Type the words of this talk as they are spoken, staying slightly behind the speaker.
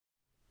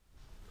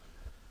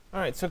All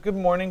right, so good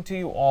morning to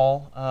you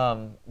all.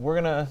 We're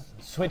going to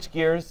switch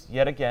gears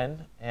yet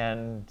again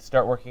and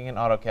start working in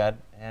AutoCAD.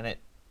 And it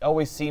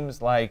always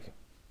seems like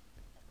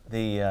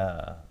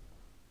the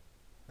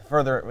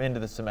further into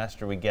the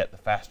semester we get, the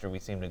faster we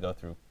seem to go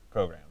through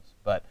programs.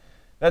 But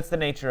that's the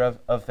nature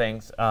of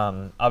things.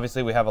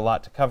 Obviously, we have a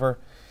lot to cover.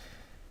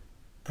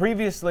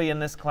 Previously in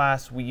this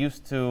class, we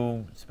used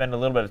to spend a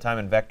little bit of time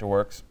in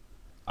Vectorworks.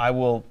 I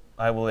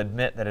will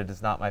admit that it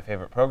is not my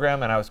favorite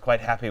program, and I was quite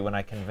happy when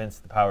I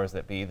convinced the powers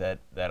that be that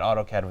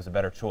AutoCAD was a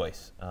better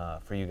choice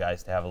for you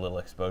guys to have a little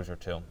exposure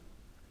to.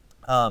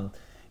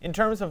 In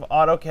terms of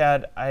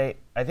AutoCAD, I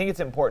think it's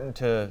important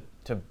to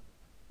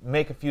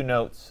make a few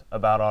notes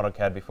about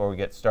AutoCAD before we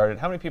get started.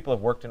 How many people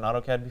have worked in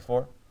AutoCAD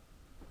before?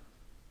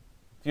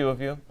 A few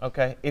of you?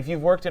 Okay. If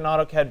you've worked in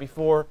AutoCAD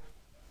before,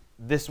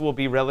 this will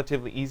be a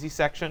relatively easy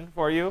section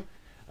for you.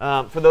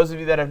 For those of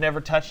you that have never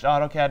touched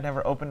AutoCAD,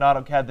 never opened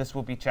AutoCAD, this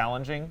will be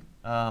challenging.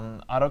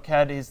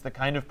 AutoCAD is the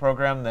kind of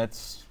program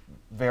that's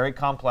very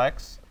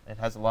complex. It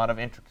has a lot of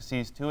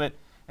intricacies to it,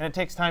 and it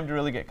takes time to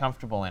really get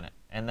comfortable in it,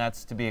 and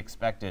that's to be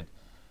expected.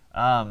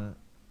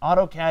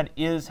 AutoCAD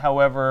is,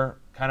 however,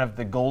 kind of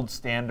the gold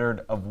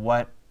standard of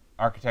what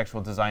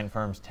architectural design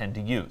firms tend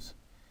to use.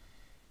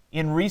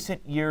 In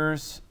recent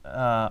years,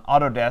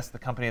 Autodesk, the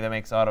company that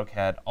makes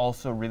AutoCAD,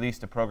 also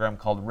released a program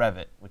called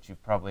Revit, which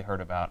you've probably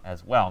heard about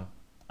as well.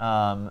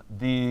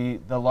 The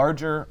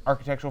larger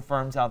architectural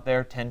firms out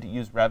there tend to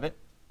use Revit.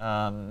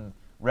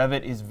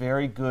 Revit is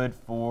very good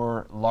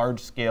for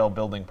large-scale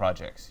building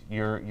projects.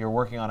 You're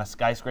working on a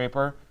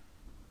skyscraper,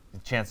 the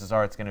chances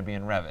are it's going to be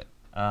in Revit.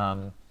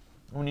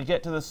 When you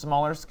get to the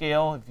smaller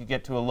scale, if you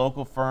get to a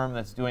local firm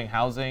that's doing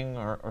housing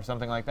or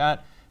something like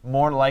that,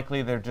 more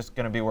likely they're just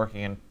going to be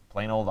working in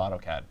plain old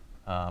AutoCAD.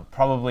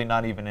 Probably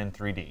not even in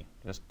 3D,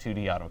 just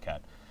 2D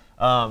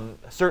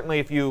AutoCAD. Certainly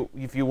if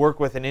you work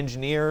with an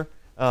engineer,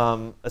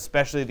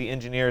 especially the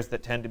engineers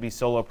that tend to be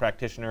solo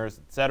practitioners,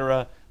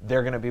 etc.,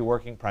 they're going to be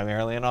working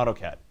primarily in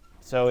AutoCAD.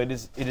 So it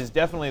is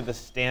definitely the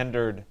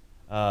standard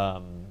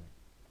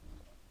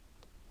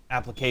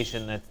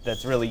application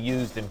that's really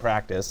used in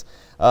practice.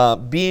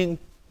 Being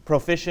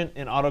proficient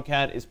in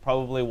AutoCAD is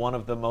probably one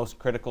of the most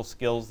critical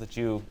skills that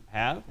you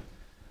have.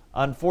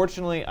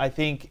 Unfortunately, I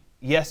think,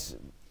 yes,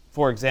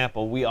 for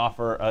example, we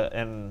offer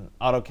an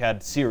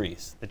AutoCAD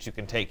series that you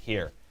can take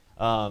here.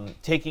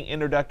 Taking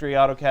introductory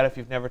AutoCAD, if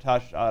you've never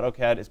touched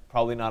AutoCAD, is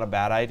probably not a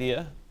bad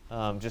idea,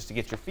 just to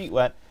get your feet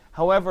wet.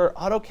 However,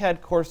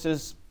 AutoCAD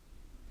courses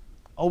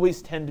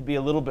always tend to be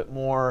a little bit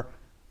more,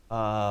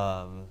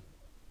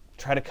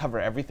 try to cover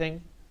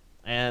everything,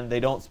 and they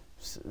don't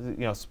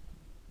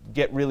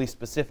get really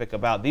specific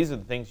about these are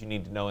the things you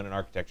need to know in an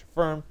architecture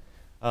firm.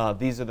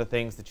 These are the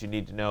things that you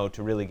need to know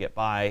to really get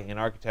by in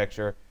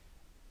architecture.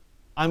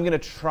 I'm going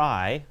to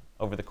try,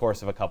 over the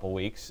course of a couple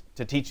weeks,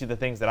 to teach you the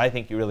things that I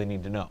think you really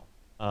need to know.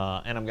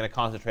 And I'm going to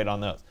concentrate on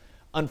those.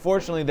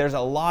 Unfortunately, there's a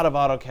lot of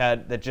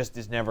AutoCAD that just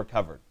is never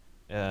covered.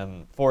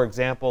 For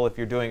example, if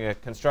you're doing a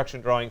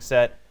construction drawing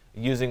set,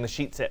 using the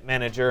sheet set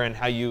manager and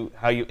how you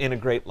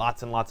integrate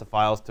lots and lots of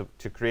files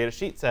to create a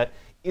sheet set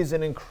is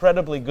an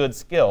incredibly good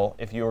skill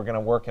if you were going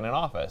to work in an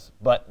office.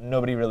 But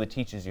nobody really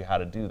teaches you how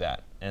to do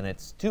that. And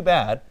it's too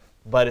bad,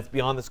 but it's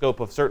beyond the scope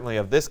of certainly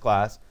of this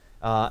class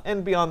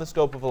and beyond the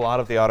scope of a lot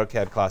of the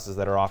AutoCAD classes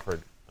that are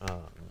offered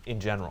in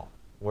general,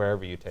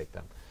 wherever you take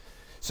them.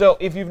 So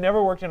if you've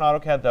never worked in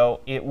AutoCAD, though,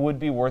 it would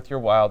be worth your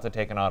while to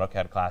take an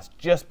AutoCAD class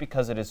just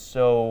because it is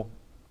so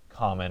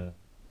common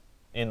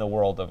in the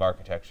world of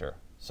architecture.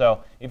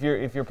 So if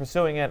you're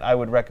pursuing it, I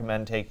would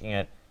recommend taking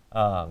it.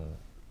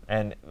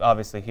 And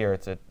obviously here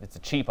it's a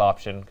cheap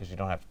option because you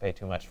don't have to pay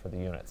too much for the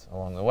units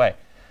along the way.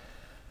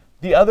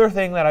 The other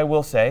thing that I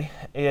will say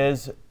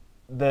is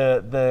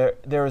there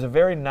is a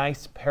very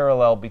nice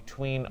parallel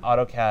between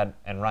AutoCAD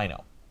and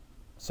Rhino.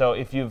 So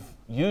if you've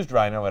used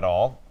Rhino at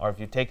all, or if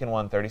you've taken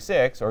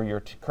 136, or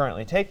you're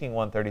currently taking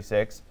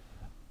 136,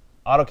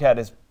 AutoCAD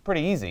is pretty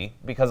easy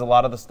because a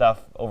lot of the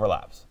stuff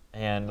overlaps.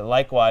 And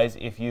likewise,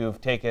 if you've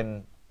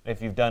done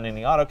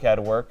any AutoCAD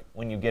work,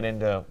 when you get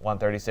into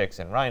 136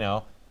 and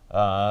Rhino,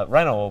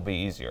 Rhino will be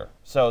easier.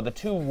 So the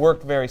two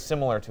work very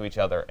similar to each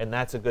other, and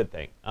that's a good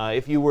thing.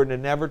 If you were to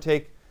never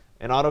take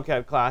an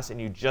AutoCAD class and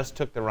you just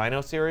took the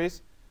Rhino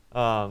series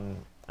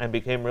and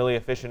became really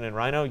efficient in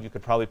Rhino, you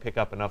could probably pick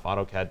up enough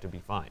AutoCAD to be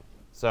fine.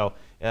 So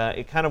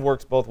it kind of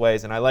works both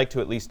ways, and I like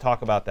to at least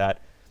talk about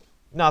that.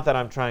 Not that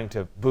I'm trying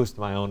to boost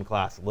my own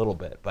class a little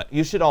bit, but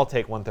you should all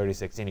take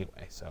 136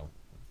 anyway. So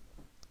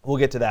we'll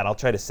get to that. I'll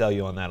try to sell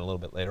you on that a little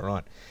bit later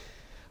on.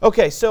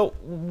 OK, so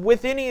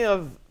with any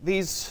of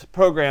these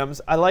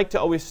programs, I like to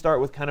always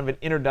start with kind of an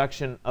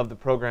introduction of the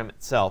program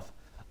itself.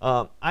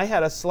 I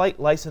had a slight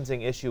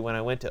licensing issue when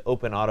I went to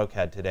open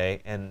AutoCAD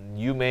today, and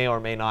you may or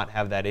may not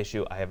have that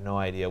issue. I have no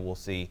idea. We'll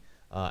see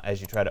as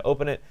you try to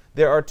open it.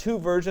 There are two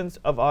versions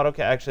of AutoCAD.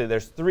 Actually,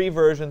 there's three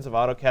versions of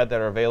AutoCAD that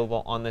are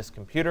available on this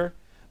computer.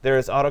 There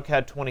is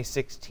AutoCAD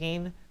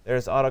 2016,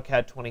 there's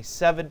AutoCAD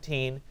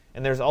 2017,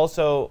 and there's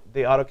also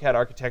the AutoCAD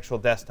Architectural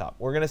Desktop.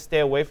 We're going to stay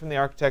away from the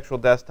Architectural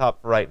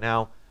Desktop for right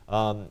now.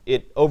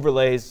 it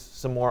overlays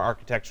some more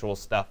architectural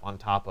stuff on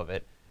top of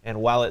it. And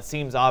while it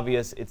seems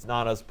obvious, it's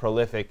not as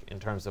prolific in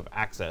terms of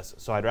access.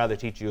 So I'd rather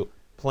teach you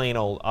plain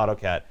old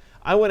AutoCAD.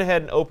 I went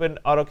ahead and opened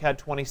AutoCAD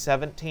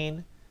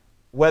 2017.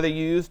 Whether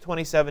you use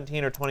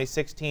 2017 or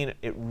 2016,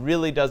 it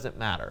really doesn't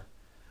matter.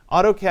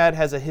 AutoCAD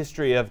has a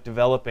history of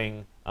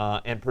developing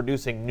and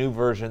producing new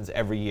versions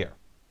every year.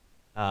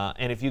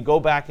 And if you go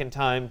back in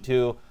time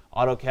to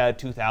AutoCAD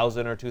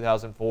 2000 or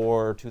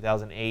 2004 or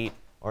 2008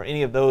 or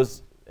any of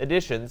those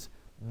editions,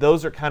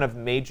 those are kind of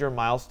major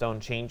milestone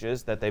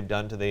changes that they've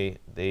done to the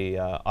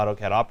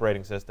AutoCAD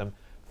operating system.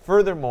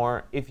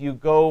 Furthermore, if you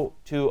go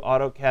to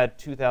AutoCAD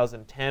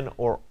 2010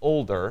 or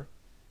older,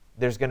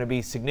 there's going to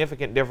be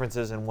significant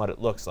differences in what it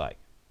looks like.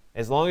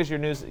 As long as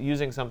you're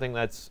using something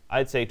that's,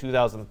 I'd say,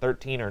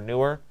 2013 or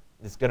newer,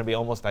 it's going to be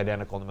almost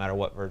identical no matter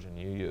what version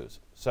you use.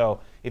 So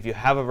if you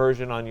have a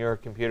version on your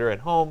computer at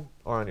home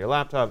or on your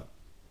laptop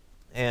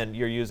and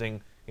you're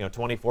using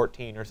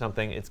 2014 or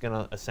something, it's going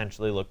to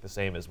essentially look the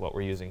same as what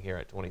we're using here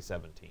at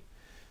 2017.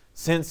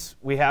 Since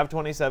we have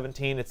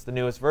 2017, it's the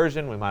newest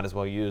version, we might as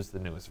well use the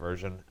newest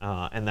version.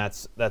 And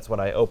that's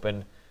what I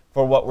opened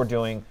for what we're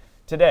doing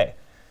today.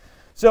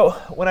 So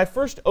when I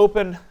first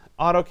open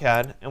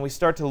AutoCAD and we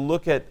start to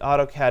look at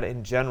AutoCAD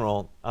in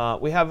general,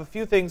 we have a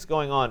few things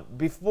going on.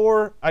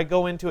 Before I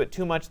go into it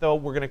too much, though,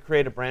 we're going to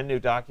create a brand new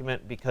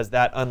document because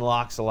that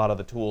unlocks a lot of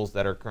the tools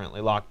that are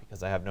currently locked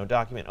because I have no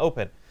document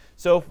open.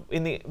 So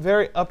in the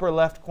very upper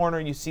left corner,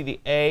 you see the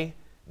A.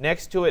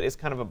 Next to it is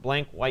kind of a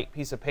blank white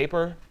piece of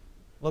paper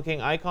looking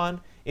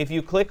icon. If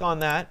you click on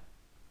that,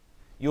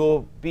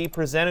 you'll be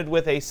presented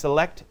with a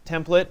Select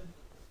Template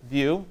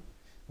view.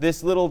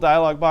 This little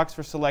dialog box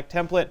for Select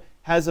Template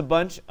has a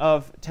bunch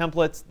of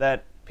templates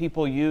that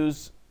people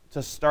use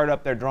to start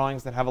up their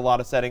drawings that have a lot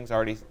of settings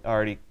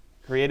already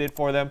created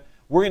for them.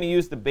 We're going to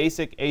use the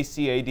basic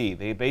AutoCAD,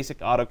 the basic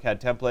AutoCAD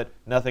template,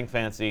 nothing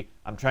fancy.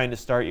 I'm trying to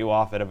start you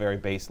off at a very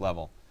base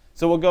level.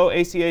 So we'll go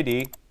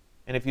AutoCAD,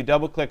 and if you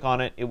double click on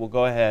it, it will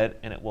go ahead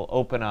and it will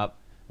open up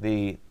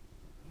the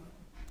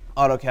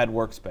AutoCAD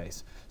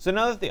workspace. So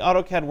now that the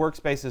AutoCAD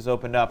workspace is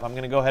opened up, I'm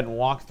going to go ahead and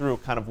walk through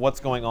kind of what's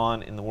going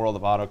on in the world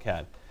of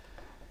AutoCAD.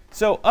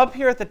 So up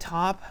here at the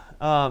top,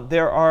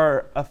 there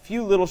are a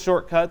few little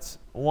shortcuts.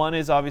 One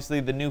is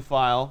obviously the new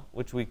file,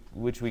 which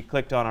we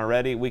clicked on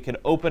already. We can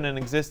open an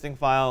existing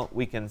file,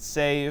 we can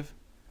save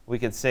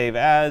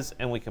as,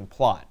 and we can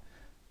plot.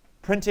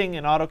 Printing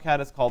in AutoCAD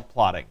is called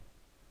plotting,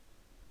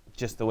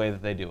 just the way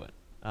that they do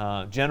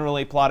it.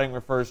 Generally, plotting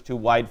refers to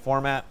wide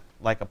format,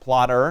 like a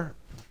plotter,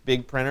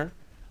 big printer.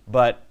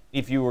 But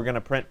if you were going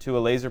to print to a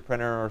laser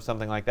printer or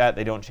something like that,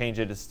 they don't change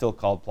it. It's still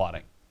called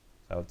plotting.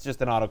 So it's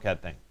just an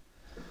AutoCAD thing.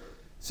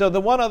 So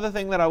the one other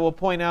thing that I will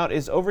point out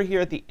is over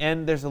here at the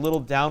end, there's a little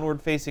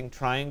downward-facing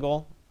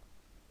triangle.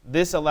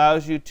 This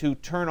allows you to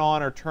turn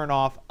on or turn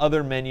off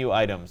other menu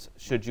items,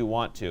 should you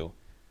want to.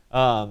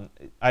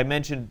 I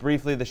mentioned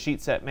briefly the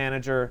Sheet Set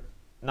Manager.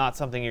 Not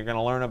something you're going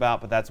to learn about,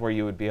 but that's where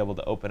you would be able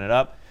to open it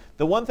up.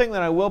 The one thing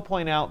that I will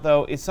point out,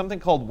 though, is something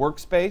called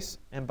Workspace.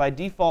 And by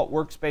default,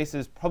 Workspace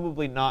is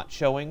probably not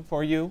showing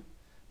for you.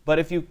 But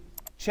if you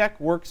check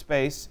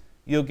Workspace,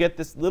 you'll get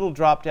this little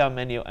drop-down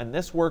menu. And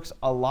this works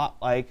a lot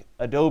like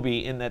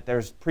Adobe in that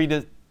there's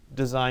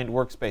pre-designed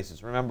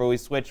workspaces. Remember, we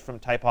switched from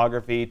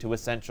typography to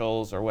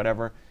Essentials or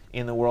whatever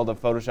in the world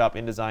of Photoshop,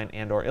 InDesign,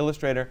 and or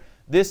Illustrator.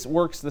 This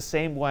works the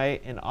same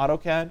way in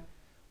AutoCAD.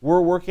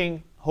 We're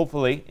working,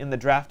 hopefully, in the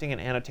drafting and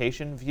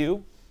annotation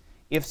view.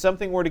 If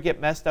something were to get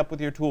messed up with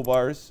your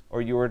toolbars,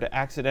 or you were to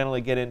accidentally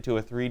get into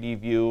a 3D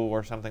view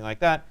or something like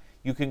that,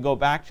 you can go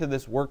back to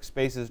this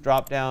Workspaces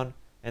drop-down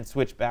and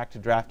switch back to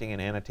drafting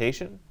and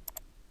annotation.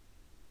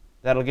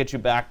 That'll get you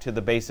back to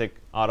the basic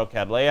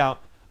AutoCAD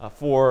layout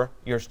for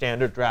your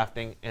standard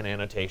drafting and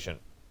annotation.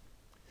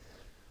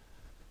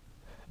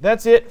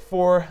 That's it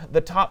for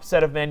the top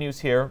set of menus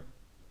here.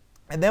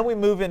 And then we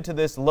move into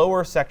this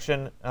lower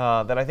section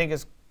that I think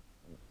is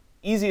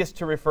easiest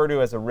to refer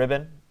to as a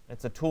ribbon.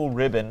 It's a tool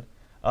ribbon.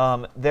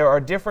 There are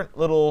different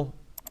little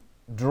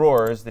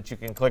drawers that you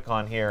can click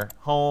on here: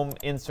 Home,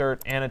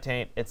 Insert,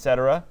 Annotate,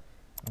 etc.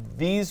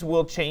 These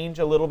will change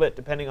a little bit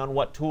depending on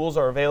what tools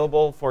are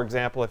available. For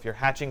example, if you're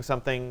hatching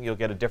something, you'll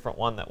get a different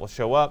one that will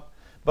show up.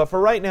 But for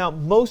right now,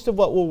 most of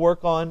what we'll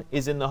work on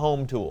is in the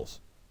Home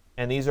tools.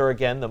 And these are,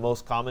 again, the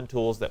most common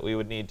tools that we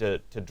would need to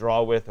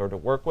draw with or to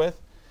work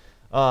with.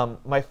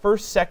 My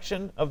first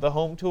section of the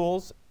Home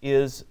tools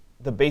is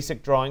the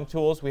basic drawing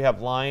tools. We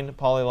have line,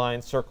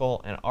 polyline,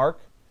 circle, and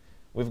arc.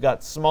 We've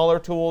got smaller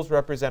tools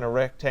represent a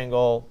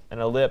rectangle, an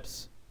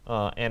ellipse,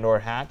 and or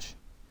hatch.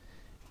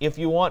 If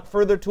you want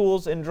further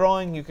tools in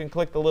drawing, you can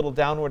click the little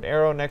downward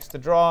arrow next to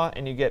draw,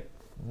 and you get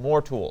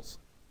more tools.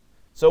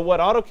 So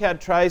what AutoCAD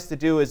tries to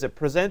do is it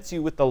presents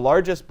you with the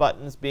largest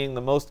buttons being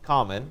the most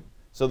common.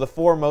 So the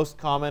four most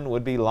common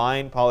would be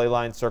line,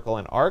 polyline, circle,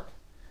 and arc.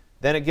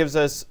 Then it gives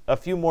us a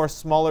few more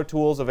smaller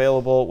tools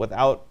available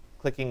without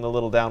clicking the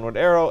little downward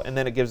arrow, and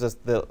then it gives us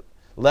the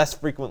less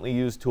frequently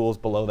used tools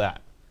below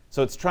that.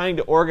 So it's trying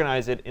to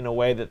organize it in a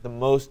way that the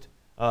most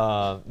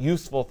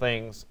useful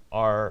things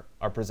are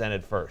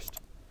presented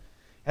first.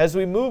 As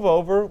we move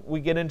over, we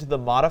get into the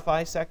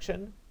modify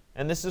section,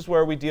 and this is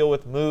where we deal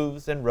with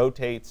moves and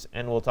rotates,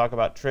 and we'll talk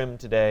about trim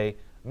today,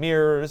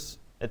 mirrors,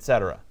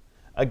 etc.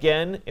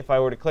 Again, if I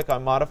were to click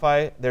on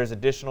modify, there's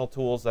additional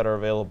tools that are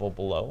available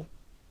below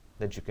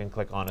that you can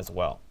click on as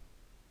well.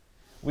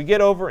 We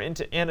get over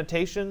into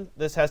annotation.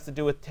 This has to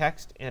do with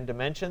text and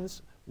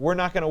dimensions. We're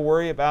not going to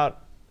worry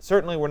about,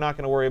 certainly we're not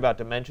going to worry about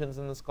dimensions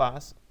in this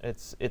class.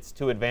 It's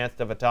too advanced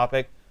of a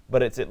topic,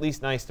 but it's at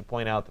least nice to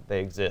point out that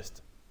they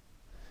exist.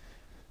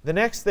 The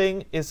next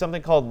thing is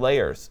something called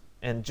layers.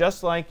 And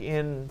just like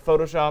in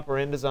Photoshop or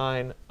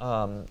InDesign,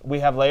 we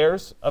have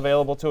layers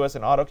available to us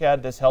in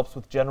AutoCAD. This helps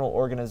with general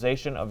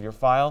organization of your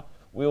file.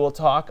 We will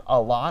talk a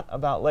lot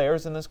about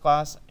layers in this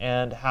class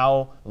and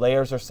how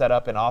layers are set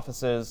up in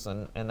offices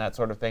and that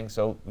sort of thing,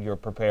 so you're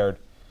prepared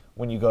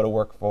when you go to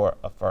work for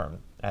a firm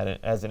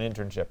as an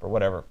internship or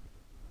whatever.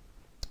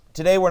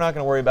 Today we're not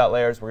going to worry about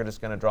layers. We're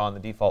just going to draw on the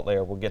default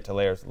layer. We'll get to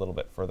layers a little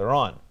bit further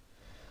on.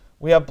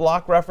 We have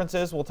block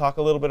references. We'll talk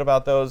a little bit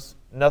about those.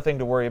 Nothing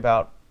to worry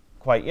about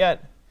quite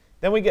yet.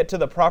 Then we get to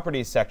the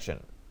properties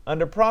section.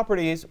 Under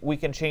properties, we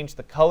can change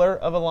the color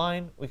of a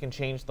line, we can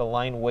change the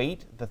line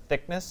weight, the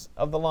thickness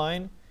of the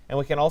line, and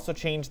we can also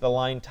change the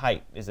line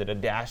type. Is it a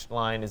dashed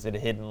line? Is it a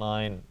hidden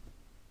line?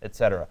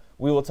 Etc.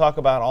 We will talk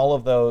about all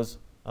of those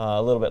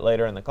a little bit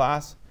later in the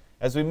class.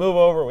 As we move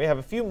over, we have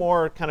a few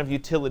more kind of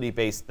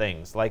utility-based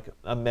things, like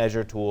a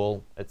measure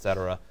tool,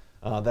 etc.,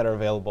 that are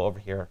available over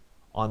here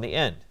on the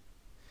end.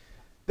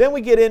 Then we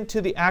get into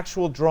the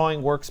actual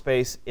drawing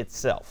workspace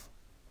itself.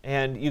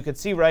 And you can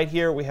see right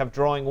here we have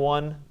Drawing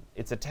 1.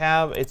 It's a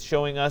tab. It's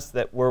showing us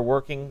that we're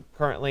working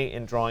currently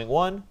in Drawing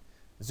 1.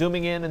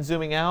 Zooming in and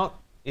zooming out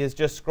is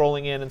just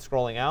scrolling in and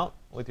scrolling out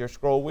with your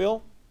scroll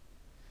wheel.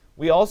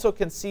 We also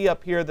can see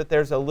up here that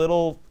there's a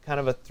little kind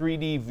of a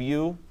 3D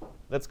view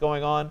that's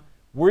going on.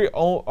 We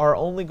are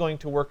only going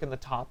to work in the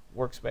top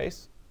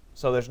workspace,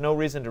 so there's no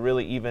reason to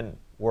really even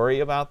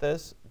worry about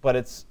this, but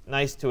it's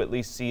nice to at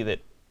least see that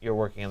you're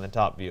working in the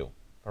top view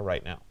for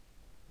right now.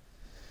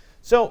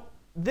 So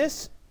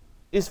this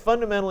is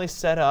fundamentally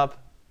set up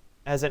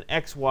as an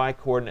XY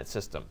coordinate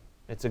system.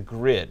 It's a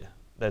grid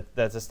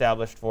that's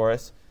established for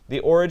us. The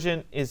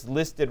origin is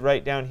listed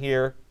right down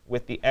here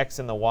with the X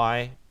and the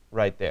Y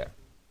right there.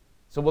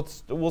 So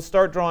we'll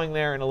start drawing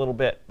there in a little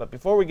bit. But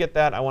before we get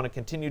that, I want to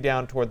continue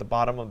down toward the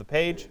bottom of the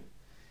page.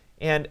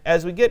 And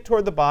as we get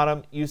toward the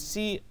bottom, you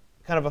see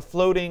kind of a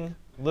floating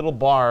little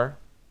bar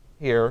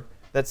here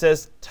that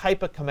says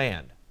type a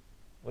command,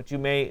 which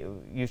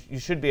you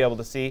should be able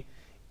to see.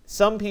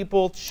 Some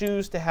people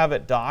choose to have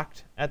it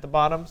docked at the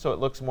bottom, so it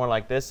looks more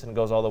like this and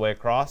goes all the way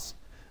across.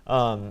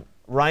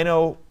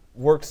 Rhino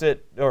works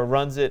it or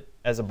runs it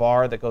as a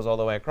bar that goes all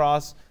the way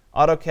across.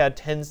 AutoCAD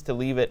tends to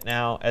leave it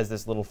now as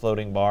this little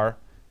floating bar.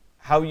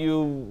 How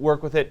you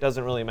work with it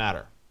doesn't really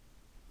matter.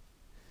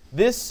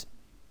 This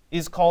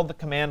is called the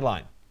command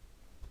line.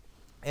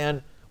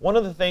 And one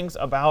of the things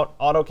about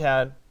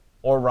AutoCAD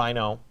or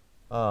Rhino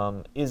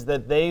is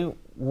that they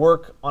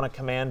work on a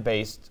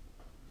command-based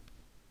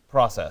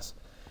process.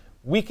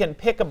 We can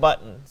pick a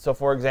button. So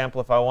for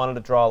example, if I wanted to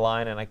draw a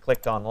line and I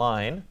clicked on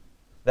line,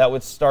 that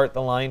would start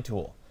the line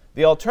tool.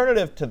 The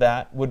alternative to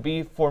that would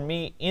be for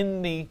me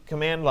in the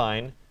command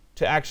line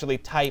to actually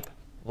type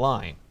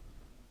line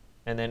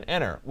and then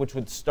enter, which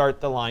would start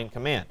the line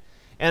command.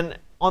 And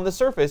on the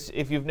surface,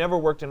 if you've never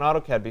worked in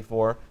AutoCAD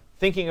before,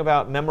 thinking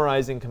about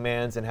memorizing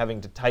commands and having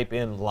to type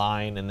in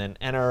line and then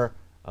enter,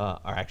 or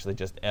actually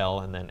just L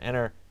and then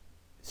enter,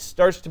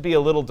 starts to be a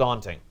little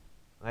daunting.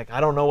 Like,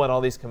 I don't know what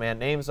all these command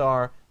names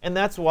are, and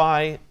that's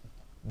why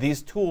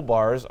these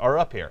toolbars are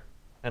up here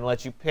and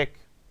let you pick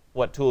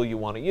what tool you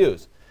want to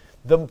use.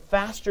 The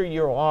faster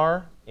you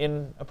are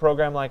in a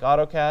program like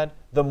AutoCAD,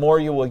 the more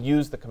you will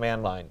use the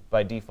command line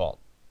by default.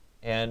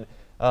 And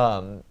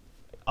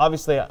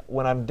obviously,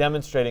 when I'm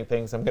demonstrating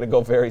things, I'm going to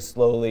go very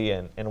slowly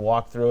and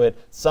walk through it.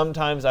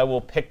 Sometimes I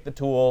will pick the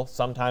tool.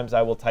 Sometimes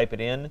I will type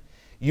it in.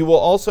 You will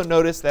also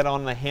notice that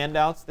on the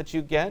handouts that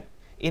you get,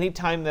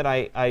 anytime that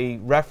I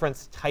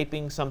reference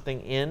typing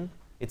something in,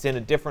 it's in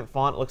a different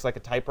font. It looks like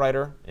a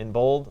typewriter in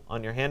bold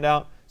on your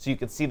handout. So you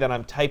can see that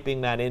I'm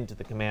typing that into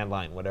the command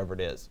line, whatever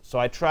it is. So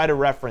I try to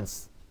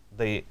reference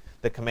the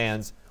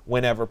commands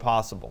whenever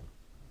possible.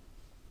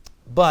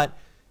 But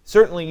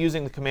certainly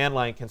using the command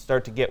line can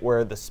start to get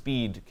where the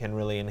speed can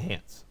really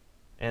enhance.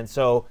 And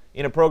so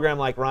in a program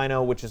like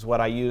Rhino, which is what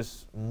I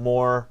use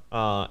more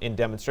in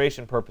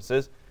demonstration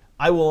purposes,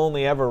 I will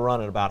only ever run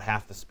at about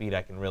half the speed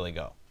I can really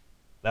go.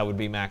 That would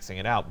be maxing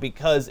it out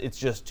because it's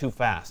just too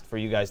fast for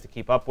you guys to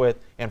keep up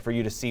with and for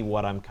you to see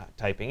what I'm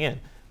typing in.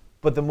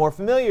 But the more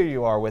familiar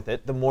you are with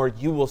it, the more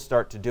you will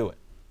start to do it.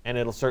 And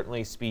it'll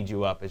certainly speed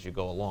you up as you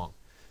go along.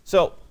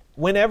 So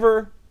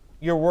whenever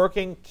you're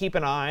working, keep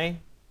an eye.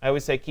 I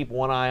always say keep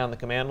one eye on the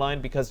command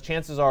line because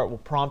chances are it will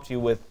prompt you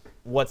with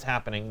what's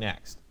happening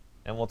next.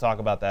 And we'll talk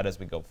about that as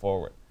we go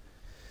forward.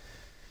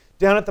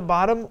 Down at the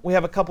bottom, we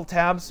have a couple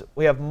tabs.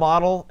 We have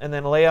Model, and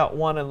then Layout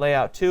 1 and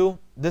Layout 2.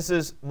 This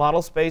is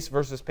model space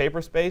versus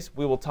paper space.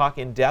 We will talk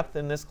in depth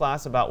in this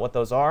class about what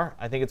those are.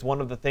 I think it's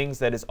one of the things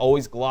that is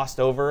always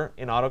glossed over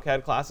in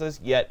AutoCAD classes,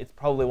 yet it's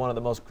probably one of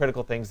the most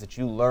critical things that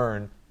you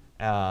learn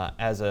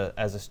as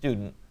a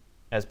student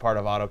as part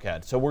of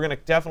AutoCAD. So we're going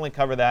to definitely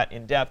cover that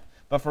in depth,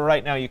 but for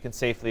right now, you can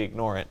safely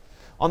ignore it.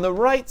 On the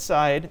right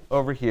side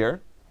over here,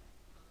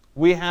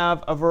 we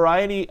have a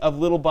variety of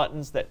little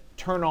buttons that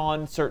turn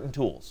on certain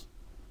tools.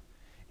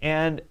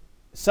 And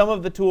some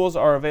of the tools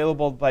are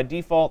available by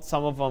default,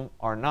 some of them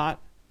are not.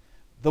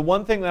 The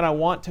one thing that I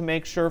want to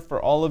make sure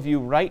for all of you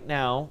right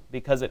now,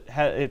 because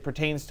it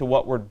pertains to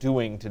what we're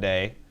doing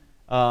today,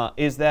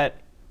 is that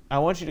I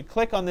want you to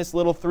click on this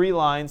little 3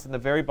 lines in the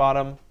very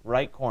bottom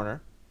right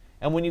corner.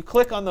 And when you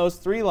click on those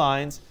 3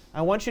 lines,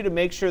 I want you to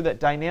make sure that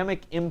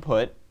dynamic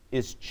input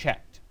is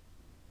checked.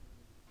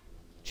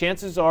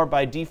 Chances are,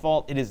 by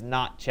default, it is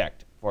not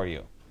checked for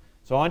you.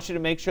 So I want you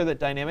to make sure that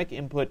dynamic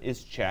input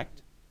is checked.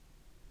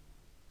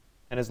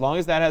 And as long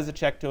as that has a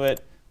check to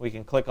it, we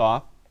can click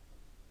off.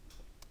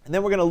 And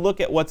then we're going to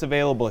look at what's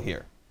available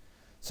here.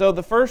 So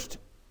the first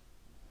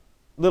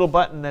little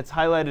button that's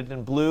highlighted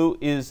in blue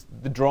is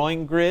the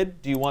drawing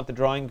grid. Do you want the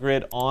drawing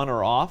grid on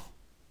or off?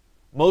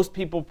 Most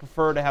people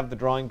prefer to have the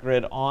drawing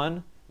grid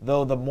on,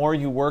 though the more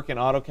you work in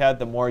AutoCAD,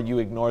 the more you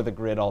ignore the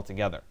grid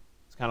altogether.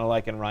 It's kind of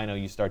like in Rhino,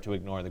 you start to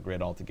ignore the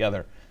grid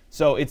altogether.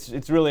 So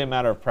it's really a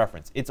matter of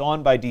preference. It's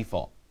on by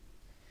default.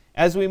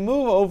 As we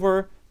move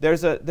over,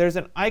 there's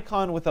an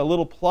icon with a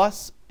little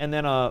plus and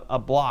then a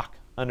block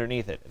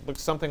underneath it. It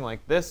looks something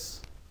like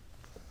this.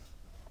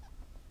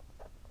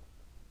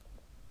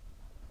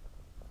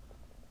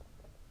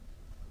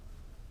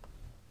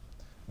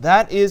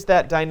 That is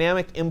that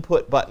dynamic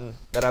input button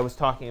that I was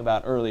talking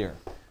about earlier.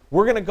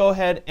 We're going to go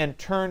ahead and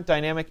turn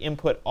dynamic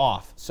input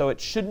off. So it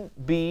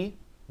shouldn't be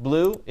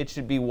blue, it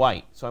should be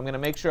white. So I'm going to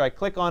make sure I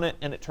click on it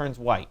and it turns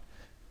white.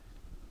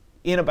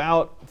 In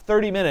about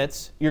 30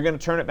 minutes, you're going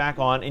to turn it back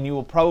on, and you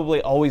will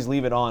probably always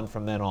leave it on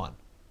from then on.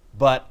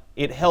 But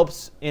it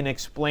helps in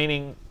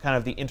explaining kind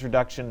of the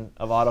introduction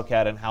of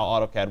AutoCAD and how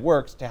AutoCAD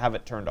works to have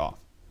it turned off.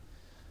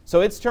 So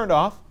it's turned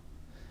off.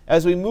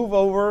 As we move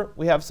over,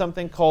 we have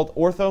something called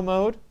ortho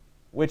mode,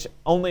 which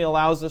only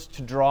allows us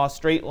to draw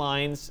straight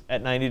lines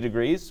at 90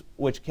 degrees,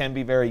 which can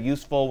be very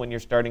useful when you're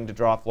starting to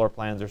draw floor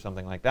plans or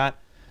something like that.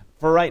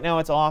 For right now,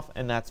 it's off,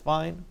 and that's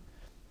fine.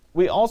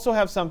 We also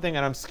have something,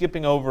 and I'm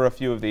skipping over a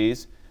few of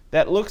these,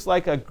 that looks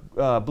like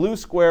a blue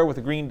square with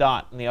a green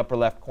dot in the upper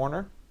left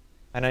corner.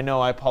 And I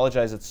know, I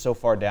apologize, it's so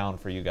far down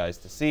for you guys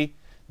to see.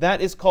 That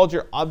is called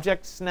your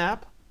object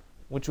snap,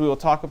 which we will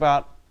talk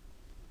about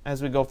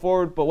as we go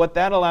forward. But what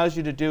that allows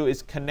you to do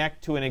is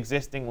connect to an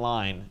existing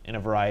line in a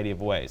variety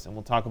of ways. And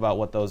we'll talk about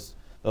what those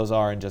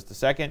are in just a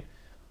second.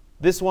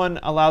 This one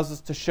allows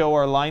us to show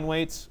our line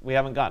weights. We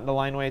haven't gotten to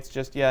line weights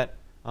just yet.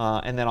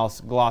 And then I'll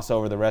gloss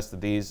over the rest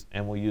of these,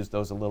 and we'll use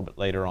those a little bit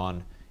later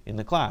on in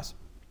the class.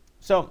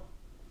 So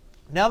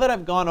now that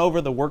I've gone over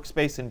the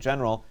workspace in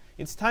general,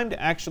 it's time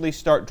to actually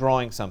start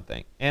drawing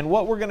something. And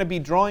what we're going to be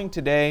drawing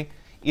today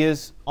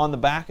is on the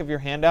back of your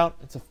handout.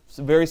 It's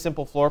a very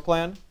simple floor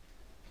plan.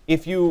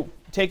 If you've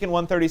taken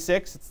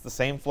 136, it's the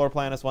same floor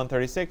plan as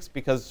 136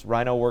 because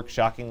Rhino works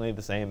shockingly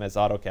the same as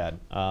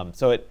AutoCAD.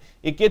 So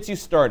it gets you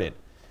started.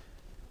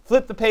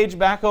 Flip the page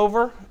back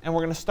over, and we're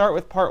going to start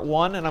with part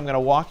 1, and I'm going to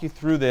walk you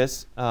through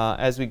this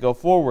as we go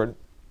forward.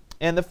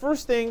 And the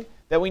first thing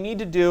that we need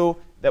to do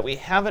that we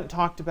haven't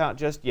talked about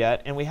just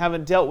yet, and we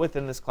haven't dealt with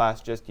in this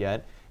class just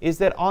yet, is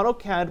that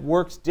AutoCAD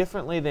works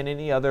differently than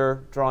any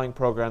other drawing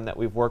program that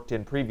we've worked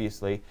in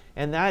previously,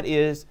 and that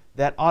is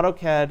that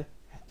AutoCAD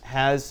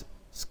has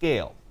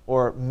scale,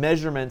 or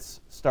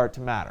measurements start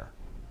to matter.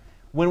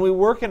 When we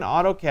work in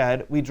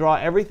AutoCAD, we draw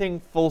everything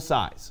full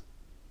size.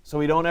 So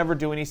we don't ever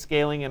do any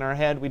scaling in our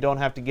head. We don't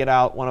have to get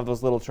out one of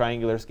those little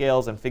triangular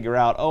scales and figure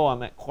out, oh,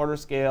 I'm at quarter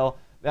scale.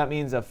 That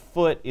means a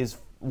foot is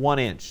 1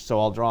 inch, so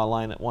I'll draw a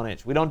line at 1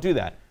 inch. We don't do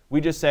that.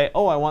 We just say,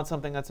 oh, I want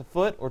something that's a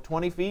foot or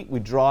 20 feet. We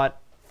draw it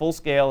full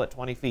scale at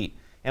 20 feet.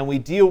 And we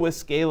deal with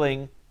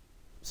scaling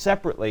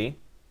separately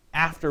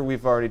after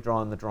we've already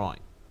drawn the drawing.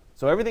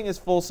 So everything is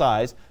full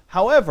size.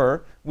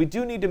 However, we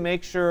do need to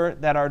make sure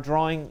that our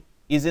drawing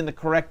is in the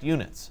correct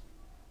units.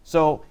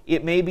 So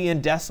it may be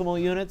in decimal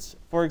units,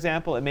 for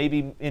example. It may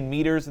be in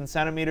meters and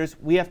centimeters.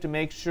 We have to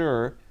make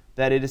sure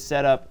that it is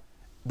set up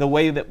the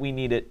way that we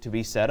need it to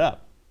be set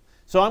up.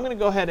 So I'm going to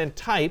go ahead and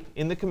type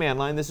in the command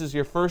line. This is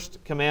your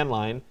first command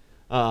line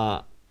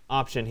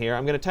option here.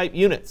 I'm going to type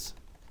units.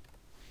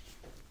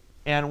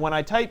 And when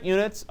I type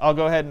units, I'll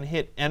go ahead and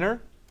hit enter.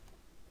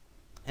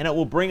 And it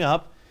will bring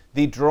up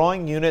the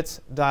drawing units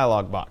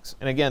dialog box.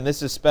 And again,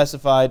 this is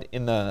specified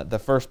in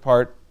the first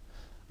part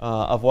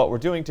of what we're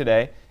doing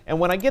today. And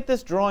when I get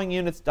this drawing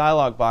units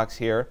dialog box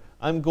here,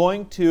 I'm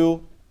going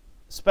to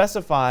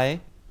specify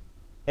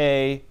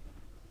a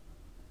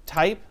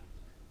type.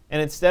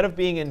 And instead of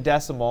being in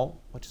decimal,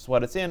 which is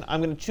what it's in,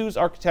 I'm going to choose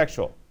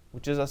architectural,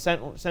 which is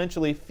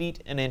essentially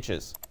feet and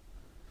inches.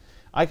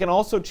 I can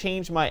also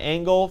change my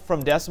angle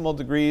from decimal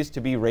degrees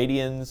to be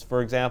radians,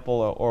 for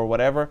example, or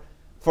whatever.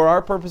 For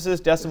our purposes,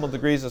 decimal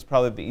degrees is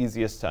probably the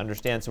easiest to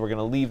understand, so we're going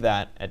to leave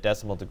that at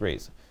decimal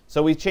degrees.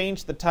 So we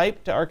change the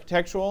type to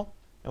architectural,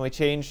 and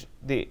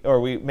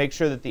we make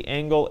sure that the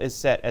angle is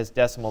set as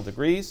decimal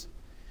degrees.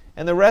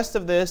 And the rest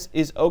of this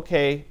is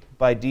OK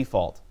by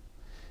default.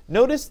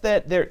 Notice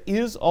that there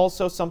is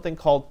also something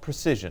called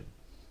precision.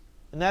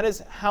 And that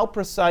is, how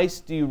precise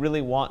do you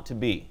really want to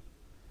be?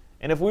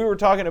 And if we were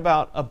talking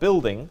about a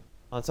building,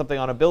 on something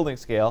on a building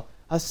scale,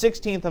 a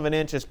 1/16 of an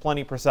inch is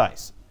plenty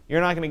precise.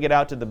 You're not going to get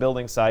out to the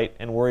building site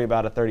and worry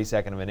about a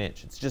 32nd of an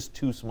inch. It's just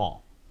too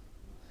small.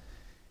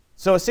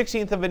 So a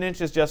 1/16 of an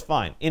inch is just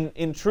fine.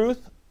 In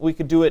truth, we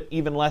could do it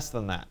even less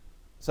than that.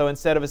 So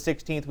instead of a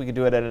 1/16, we could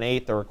do it at an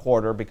 1/8 or a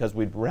 1/4 because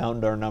we'd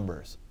round our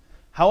numbers.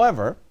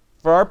 However,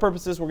 for our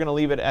purposes, we're going to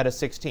leave it at a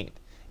 1/16.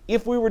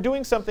 If we were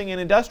doing something in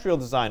industrial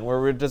design where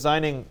we're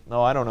designing,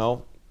 oh, I don't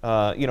know,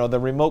 the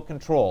remote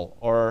control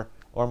or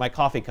my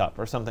coffee cup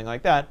or something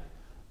like that,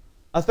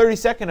 a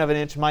 32nd of an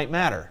inch might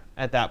matter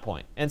at that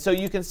point. And so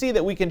you can see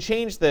that we can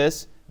change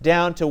this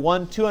down to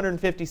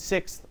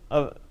 1/256th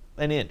of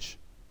an inch.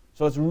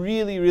 So it's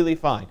really, really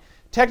fine.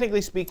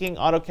 Technically speaking,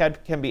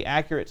 AutoCAD can be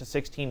accurate to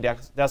 16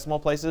 decimal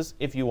places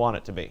if you want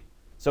it to be.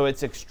 So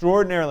it's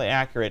extraordinarily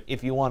accurate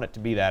if you want it to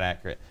be that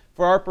accurate.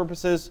 For our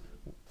purposes,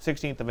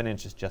 1/16 of an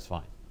inch is just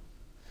fine.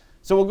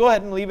 So we'll go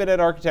ahead and leave it at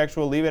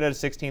architectural, leave it at a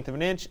 1/16 of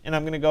an inch, and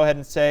I'm going to go ahead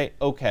and say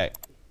OK.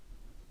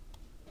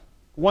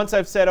 Once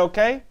I've said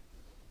OK,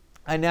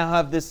 I now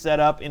have this set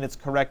up in its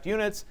correct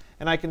units,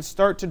 and I can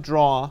start to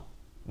draw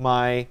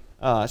my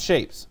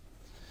shapes.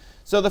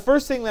 So the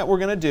first thing that we're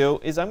going to do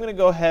is I'm going to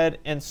go ahead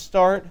and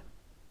start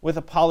with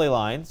a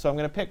polyline. So I'm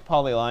going to pick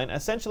polyline.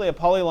 Essentially, a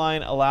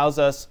polyline allows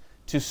us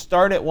to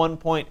start at one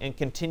point and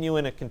continue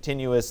in a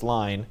continuous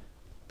line,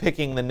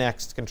 picking the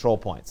next control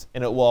points.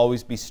 And it will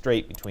always be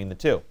straight between the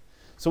two.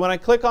 So when I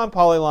click on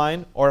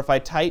polyline, or if I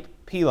type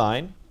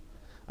p-line,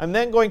 I'm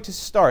then going to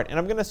start. And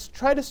I'm going to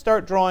try to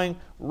start drawing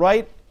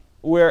right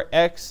where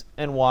x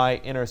and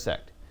y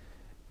intersect.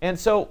 And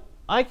so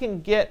I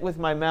can get with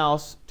my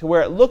mouse to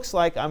where it looks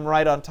like I'm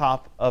right on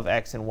top of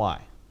x and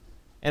y.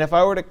 And if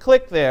I were to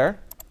click there,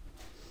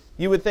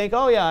 you would think,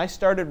 oh yeah, I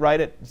started right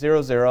at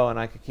 0, 0, and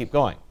I could keep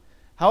going.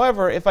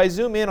 However, if I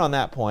zoom in on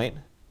that point,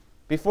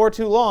 before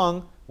too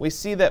long, we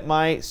see that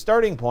my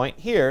starting point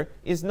here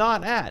is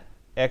not at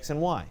x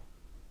and y.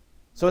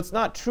 So it's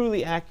not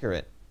truly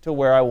accurate to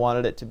where I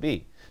wanted it to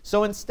be.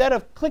 So instead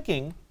of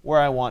clicking where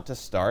I want to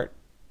start,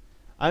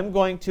 I'm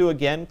going to,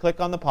 again, click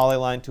on the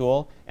polyline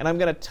tool, and I'm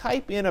going to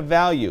type in a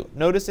value.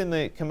 Notice in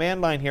the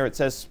command line here it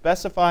says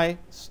specify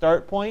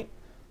start point.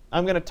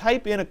 I'm going to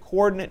type in a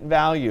coordinate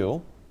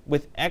value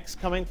with x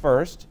coming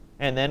first,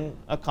 and then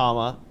a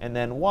comma, and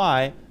then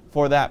y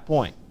for that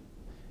point.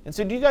 And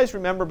so do you guys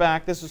remember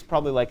back, this was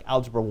probably like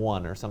Algebra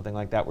 1 or something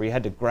like that, where you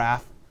had to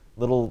graph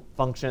little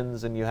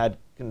functions, and you had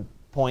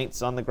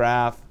points on the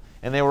graph,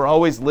 and they were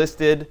always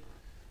listed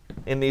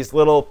in these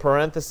little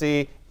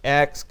parentheses,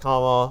 x,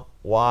 comma,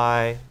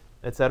 y,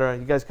 etc.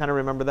 You guys kind of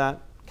remember that?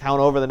 Count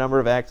over the number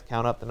of x,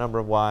 count up the number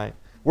of y.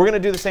 We're going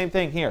to do the same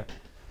thing here.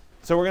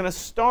 So we're going to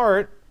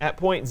start at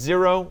point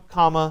 0,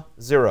 comma,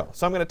 0.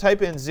 So I'm going to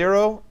type in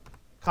 0,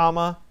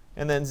 comma,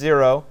 and then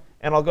 0,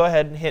 and I'll go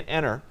ahead and hit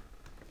enter.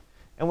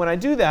 And when I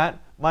do that,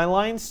 my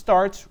line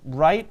starts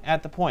right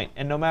at the point.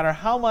 And no matter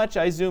how much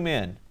I zoom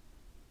in,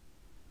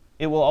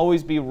 it will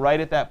always be right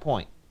at that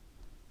point.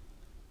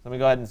 Let me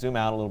go ahead and zoom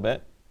out a little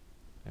bit.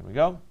 There we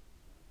go.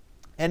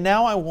 And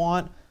now I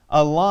want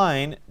a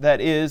line that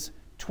is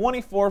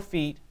 24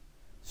 feet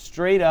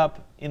straight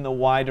up in the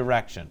y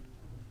direction.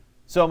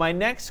 So my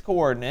next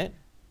coordinate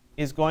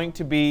is going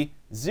to be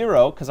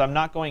 0, because I'm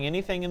not going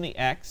anything in the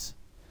x,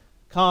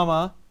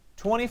 comma,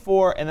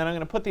 24, and then I'm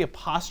going to put the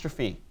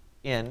apostrophe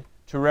in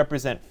to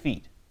represent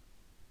feet.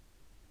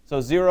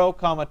 So 0,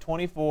 comma,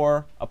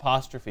 24,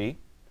 apostrophe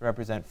to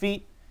represent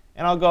feet.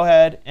 And I'll go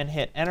ahead and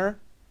hit enter,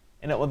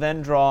 and it will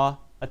then draw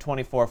a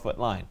 24-foot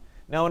line.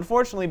 Now,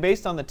 unfortunately,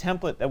 based on the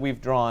template that we've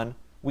drawn,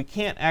 we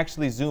can't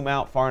actually zoom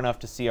out far enough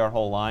to see our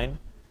whole line.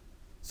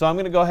 So I'm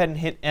going to go ahead and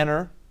hit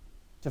enter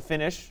to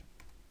finish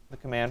the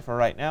command for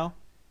right now.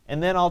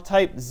 And then I'll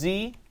type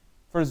Z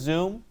for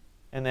zoom,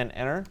 and then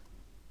enter,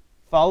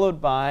 followed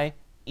by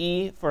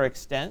E for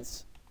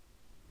extents,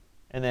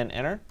 and then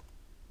enter.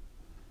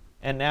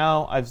 And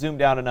now I've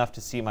zoomed out enough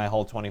to see my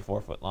whole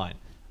 24-foot line.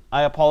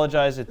 I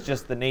apologize, it's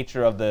just the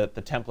nature of the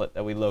template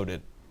that we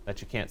loaded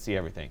that you can't see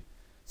everything.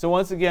 So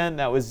once again,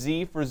 that was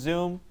Z for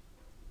zoom,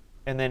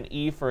 and then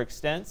E for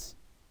extents.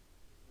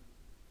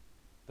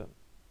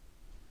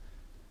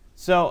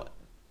 So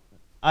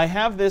I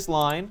have this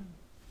line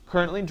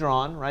currently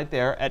drawn right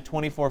there at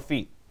 24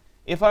 feet.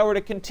 If I were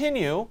to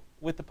continue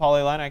with the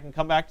polyline, I can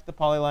come back to the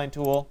polyline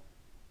tool.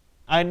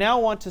 I now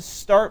want to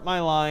start my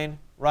line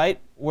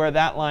right where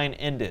that line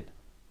ended.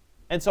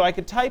 And so I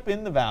could type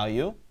in the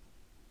value,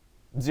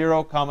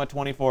 0, comma,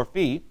 24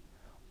 feet,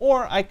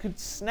 or I could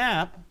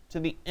snap to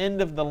the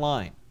end of the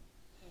line.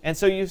 And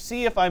so you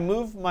see if I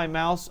move my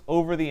mouse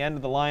over the end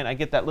of the line, I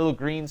get that little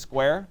green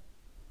square.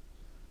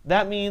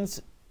 That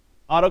means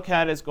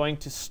AutoCAD is going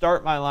to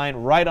start my line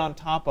right on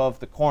top of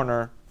the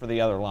corner for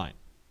the other line.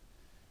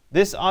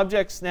 This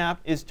object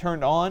snap is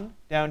turned on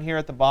down here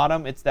at the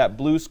bottom. It's that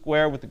blue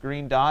square with the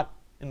green dot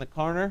in the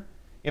corner.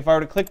 If I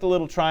were to click the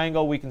little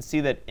triangle, we can see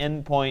that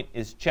endpoint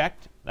is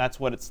checked. That's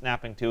what it's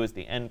snapping to, is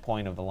the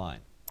endpoint of the line.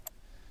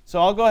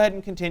 So I'll go ahead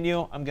and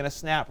continue. I'm going to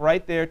snap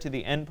right there to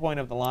the endpoint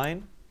of the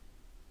line.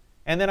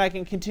 And then I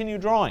can continue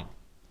drawing.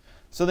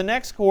 So the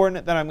next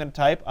coordinate that I'm going to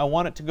type, I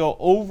want it to go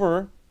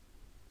over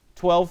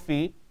 12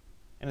 feet,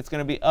 and it's going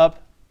to be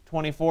up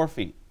 24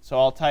 feet. So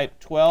I'll type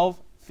 12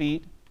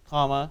 feet,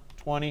 comma,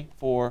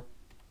 24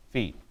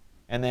 feet,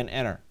 and then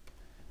enter.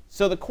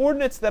 So the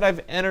coordinates that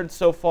I've entered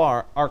so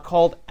far are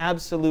called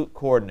absolute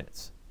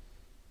coordinates.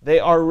 They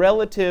are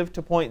relative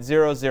to point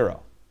 0,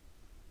 0.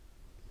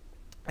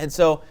 And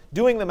so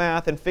doing the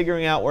math and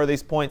figuring out where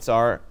these points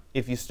are,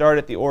 if you start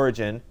at the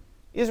origin,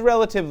 is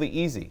relatively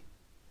easy.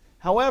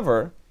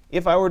 However,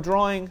 if I were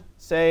drawing,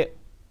 say,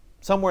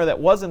 somewhere that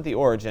wasn't the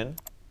origin,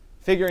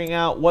 figuring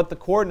out what the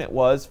coordinate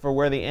was for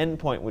where the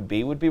endpoint would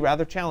be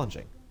rather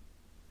challenging.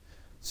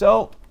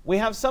 So we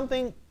have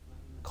something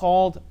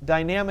called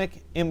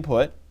dynamic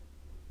input,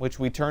 which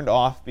we turned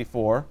off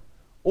before,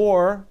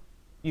 or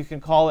you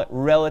can call it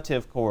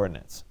relative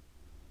coordinates.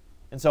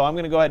 And so I'm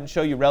going to go ahead and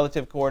show you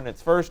relative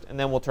coordinates first, and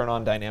then we'll turn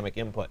on dynamic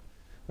input,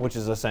 which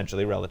is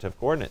essentially relative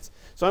coordinates.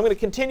 So I'm going to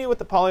continue with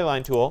the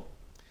Polyline tool,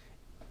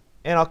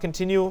 and I'll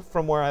continue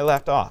from where I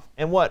left off.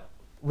 And what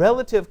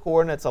relative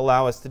coordinates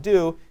allow us to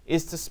do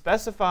is to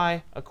specify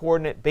a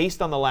coordinate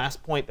based on the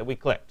last point that we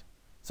clicked.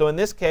 So in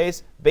this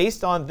case,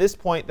 based on this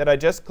point that I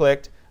just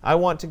clicked, I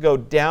want to go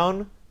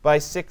down by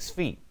 6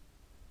 feet.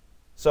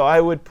 So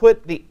I would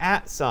put the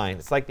 @ sign.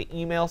 It's like the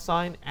email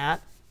sign,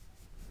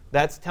 @.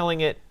 That's telling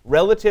it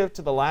relative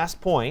to the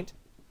last point,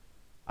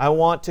 I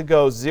want to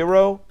go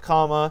 0,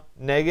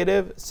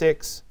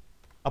 -6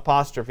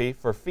 apostrophe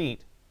for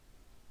feet.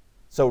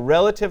 So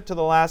relative to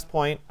the last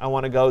point, I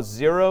want to go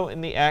 0 in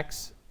the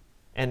x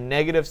and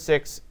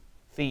 -6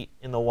 feet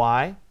in the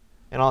y.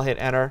 And I'll hit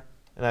enter,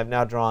 and I've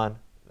now drawn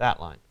that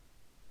line.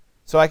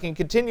 So I can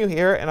continue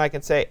here, and I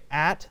can say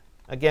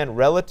again,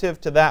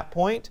 relative to that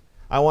point,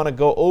 I want to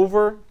go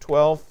over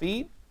 12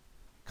 feet,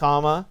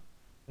 comma,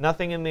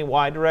 nothing in the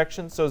y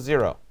direction, so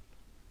 0.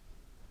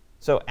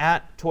 So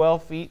at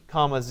 12 feet,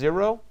 comma,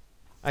 0,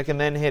 I can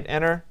then hit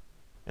enter,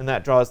 and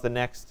that draws the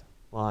next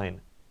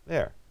line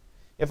there.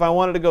 If I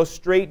wanted to go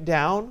straight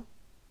down,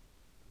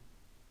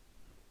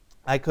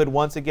 I could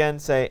once again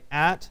say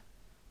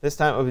this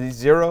time it would be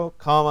 0,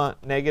 comma,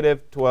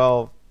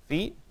 -12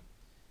 feet.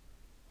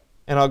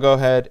 And I'll go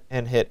ahead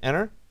and hit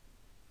enter.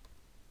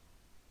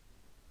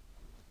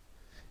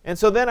 And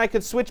so then I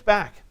could switch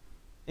back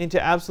into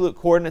absolute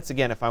coordinates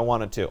again if I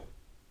wanted to.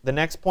 The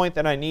next point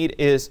that I need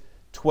is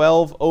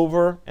 12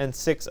 over and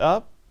 6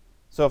 up.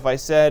 So if I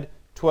said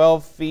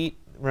 12 feet,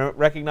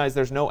 recognize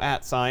there's no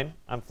 @ sign.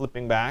 I'm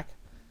flipping back.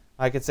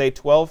 I could say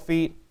 12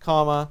 feet,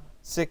 comma,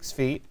 6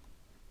 feet,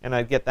 and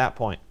I'd get that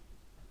point.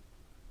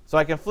 So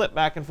I can flip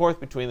back and forth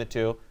between the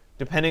two,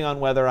 depending on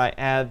whether I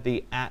add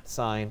the @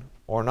 sign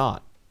or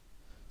not.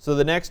 So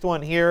the next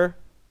one here,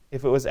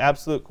 if it was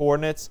absolute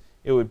coordinates,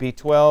 it would be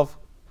 12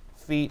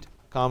 feet,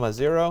 comma,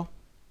 0.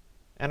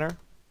 Enter.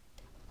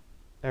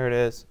 There it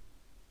is.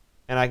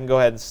 And I can go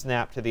ahead and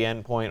snap to the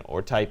endpoint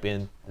or type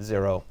in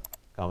 0,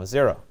 comma,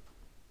 0.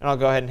 And I'll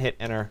go ahead and hit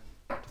enter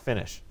to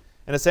finish.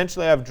 And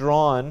essentially, I've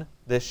drawn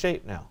this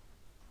shape now.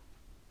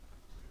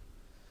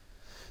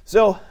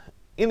 So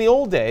in the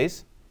old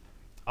days,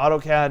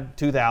 AutoCAD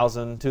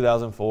 2000,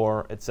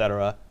 2004,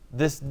 etc.,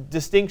 this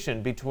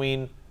distinction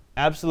between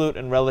absolute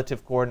and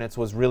relative coordinates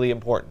was really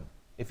important.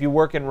 If you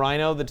work in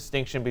Rhino, the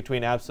distinction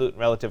between absolute and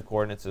relative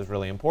coordinates is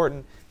really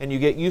important, and you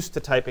get used to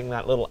typing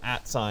that little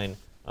 @ sign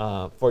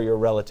for your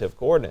relative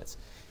coordinates.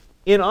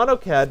 In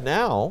AutoCAD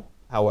now,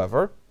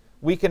 however,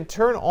 we can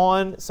turn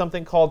on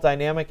something called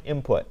dynamic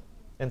input.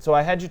 And so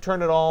I had you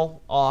turn it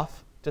all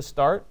off to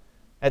start.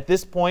 At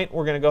this point,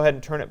 we're going to go ahead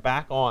and turn it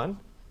back on.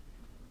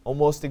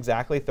 Almost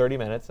exactly 30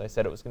 minutes. I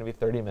said it was going to be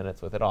 30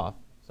 minutes with it off.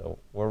 So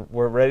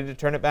we're ready to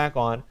turn it back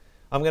on.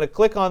 I'm going to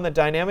click on the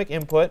dynamic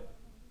input.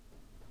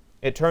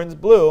 It turns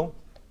blue.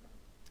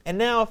 And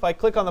now if I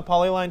click on the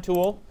Polyline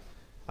tool,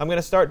 I'm going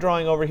to start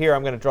drawing over here.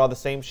 I'm going to draw the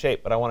same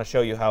shape, but I want to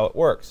show you how it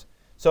works.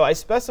 So I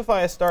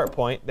specify a start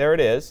point. There it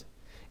is.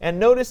 And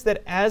notice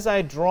that as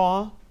I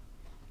draw,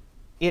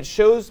 it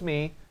shows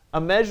me a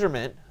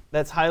measurement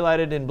that's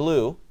highlighted in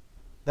blue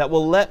that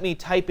will let me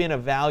type in a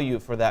value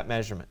for that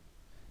measurement.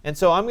 And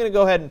so I'm going to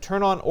go ahead and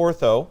turn on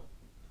ortho.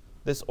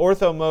 This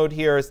ortho mode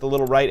here is the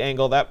little right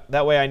angle.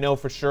 That way I know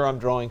for sure I'm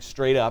drawing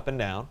straight up and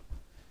down.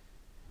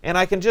 And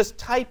I can just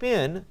type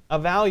in a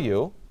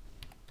value,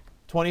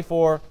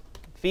 24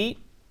 feet,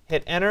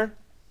 hit enter,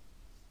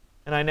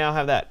 and I now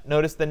have that.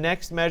 Notice the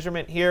next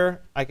measurement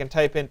here, I can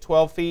type in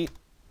 12 feet,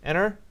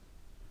 enter.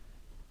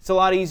 It's a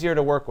lot easier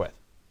to work with.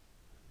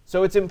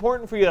 So it's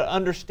important for you to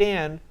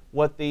understand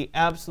what the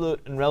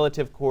absolute and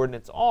relative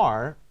coordinates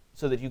are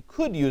so that you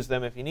could use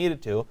them if you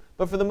needed to.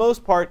 But for the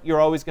most part, you're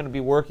always going to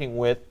be working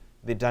with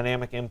the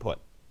dynamic input.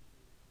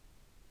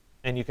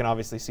 And you can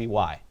obviously see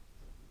why.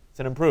 It's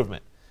an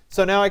improvement.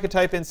 So now I could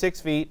type in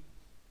 6 feet,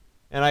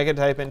 and I could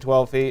type in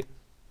 12 feet,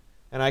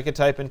 and I could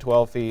type in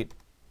 12 feet,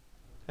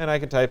 and I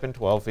could type in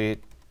 12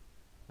 feet,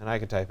 and I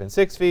could type in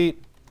 6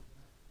 feet,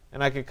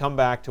 and I could come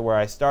back to where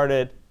I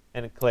started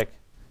and click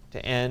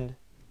to end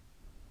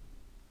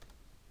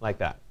like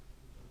that.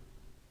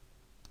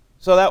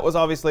 So that was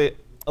obviously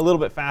a little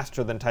bit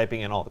faster than typing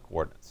in all the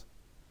coordinates.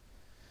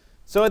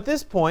 So at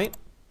this point,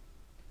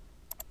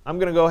 I'm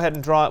going to go ahead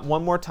and draw it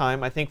one more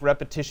time. I think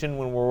repetition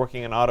when we're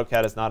working in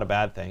AutoCAD is not a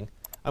bad thing.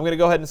 I'm going to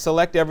go ahead and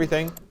select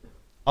everything.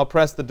 I'll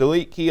press the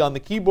delete key on the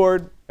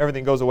keyboard.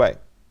 Everything goes away.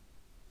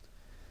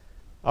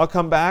 I'll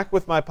come back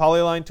with my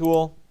Polyline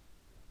tool.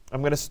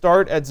 I'm going to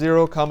start at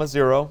 0,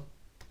 0.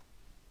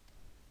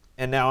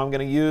 And now I'm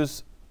going to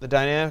use the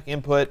dynamic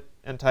input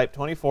and type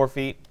 24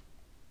 feet.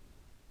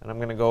 And I'm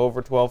going to go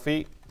over 12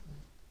 feet,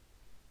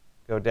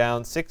 go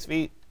down 6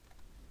 feet,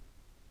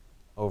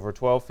 over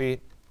 12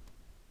 feet.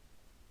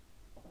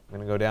 I'm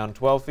going to go down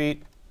 12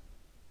 feet,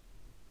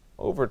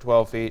 over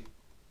 12 feet,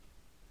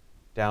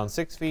 down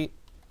 6 feet.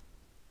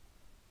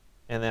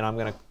 And then I'm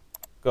going to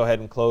go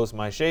ahead and close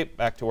my shape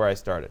back to where I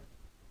started.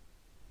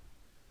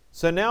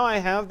 So now I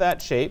have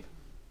that shape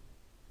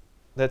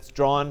that's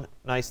drawn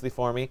nicely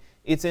for me.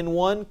 It's in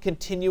one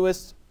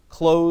continuous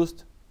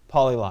closed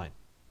polyline.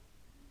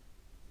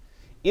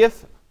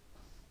 If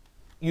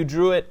you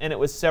drew it and it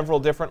was several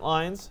different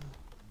lines,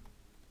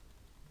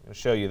 I'm going to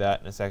show you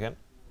that in a second,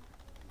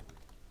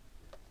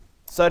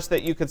 such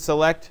that you could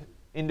select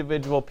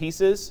individual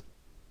pieces,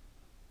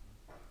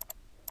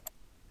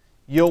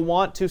 you'll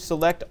want to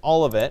select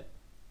all of it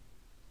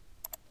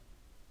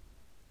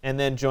and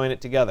then join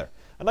it together.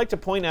 I'd like to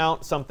point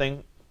out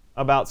something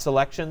about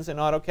selections in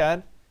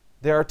AutoCAD.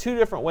 There are two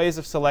different ways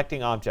of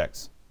selecting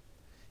objects.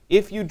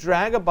 If you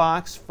drag a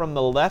box from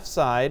the left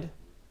side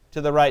to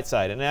the right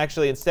side, and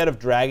actually instead of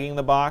dragging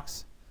the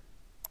box,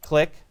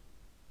 click,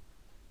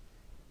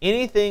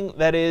 anything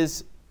that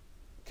is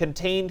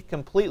contained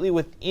completely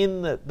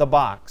within the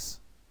box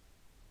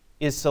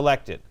is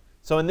selected.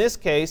 So in this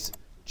case,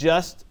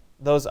 just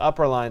those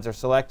upper lines are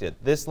selected.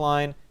 This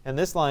line and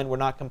this line were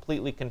not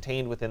completely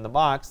contained within the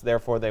box,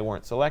 therefore they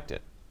weren't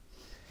selected.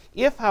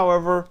 If,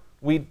 however,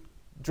 we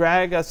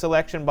drag a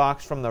selection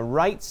box from the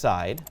right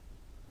side,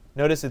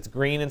 notice it's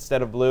green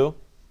instead of blue,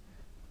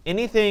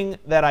 anything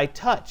that I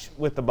touch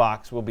with the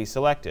box will be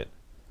selected.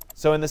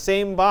 So in the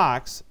same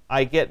box,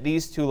 I get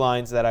these two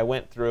lines that I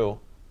went through,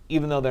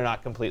 even though they're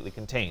not completely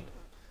contained.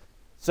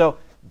 So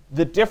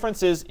the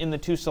differences in the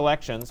two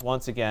selections,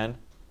 once again,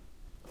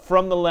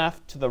 from the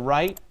left to the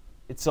right,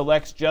 it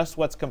selects just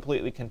what's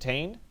completely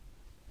contained.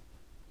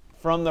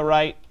 From the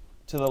right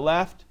to the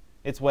left,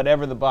 it's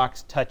whatever the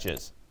box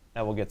touches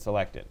that will get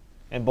selected.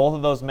 And both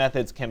of those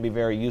methods can be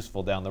very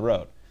useful down the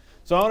road.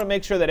 So I want to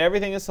make sure that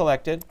everything is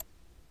selected.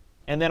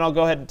 And then I'll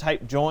go ahead and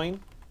type join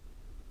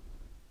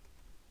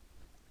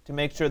to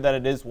make sure that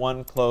it is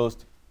one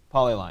closed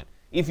polyline.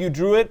 If you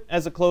drew it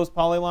as a closed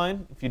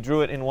polyline, if you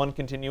drew it in one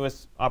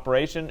continuous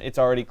operation, it's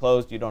already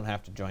closed. You don't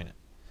have to join it.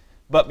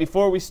 But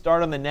before we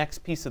start on the next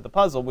piece of the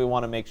puzzle, we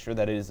want to make sure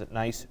that it is a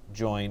nice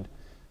joined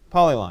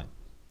polyline.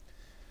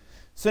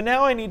 So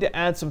now I need to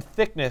add some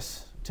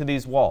thickness to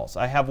these walls.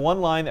 I have one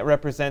line that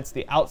represents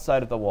the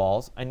outside of the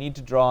walls. I need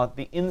to draw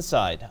the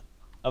inside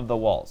of the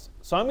walls.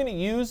 So I'm going to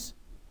use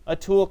a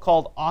tool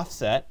called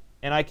offset,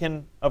 and I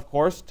can, of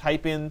course,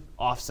 type in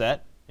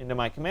offset into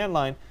my command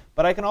line,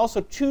 but I can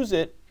also choose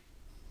it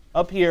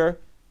up here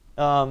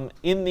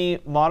in the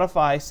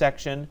modify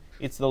section.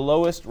 It's the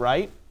lowest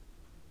right.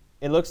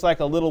 It looks like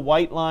a little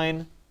white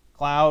line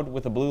cloud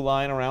with a blue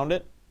line around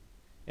it.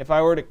 If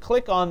I were to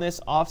click on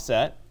this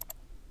offset,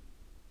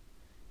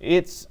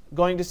 it's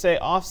going to say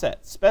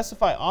offset.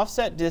 Specify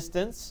offset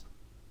distance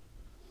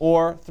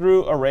or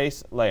through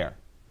erase layer.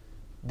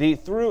 The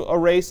through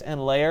erase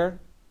and layer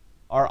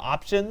are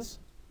options.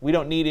 We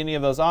don't need any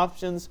of those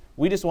options.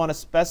 We just want to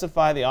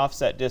specify the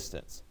offset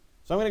distance.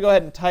 So I'm going to go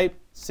ahead and type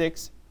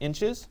 6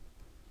 inches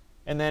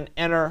and then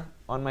enter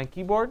on my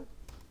keyboard.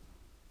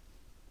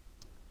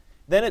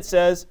 Then it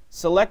says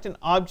select an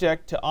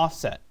object to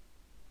offset.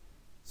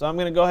 So I'm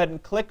going to go ahead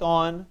and click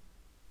on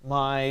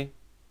my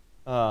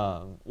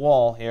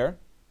wall here.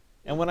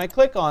 And when I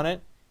click on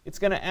it, it's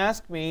going to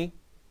ask me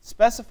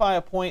specify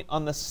a point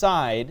on the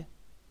side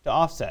to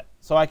offset.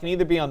 So I can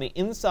either be on the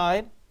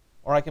inside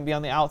or I can be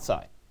on the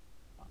outside.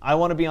 I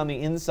want to be on the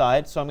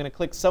inside, so I'm going to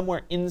click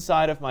somewhere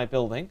inside of my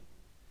building.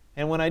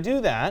 And when I do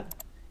that,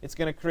 it's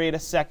going to create a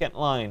second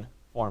line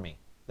for me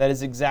that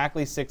is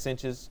exactly 6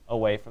 inches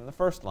away from the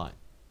first line.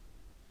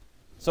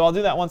 So I'll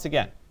do that once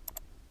again.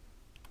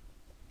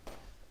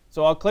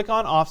 So I'll click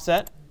on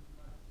offset,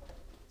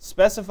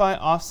 specify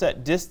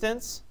offset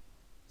distance,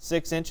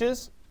 6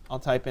 inches. I'll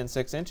type in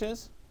 6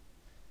 inches.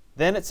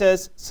 Then it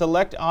says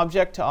select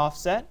object to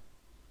offset.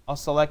 I'll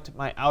select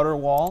my outer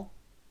wall.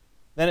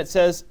 Then it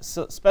says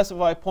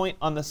specify point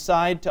on the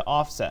side to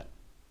offset.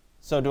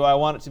 So do I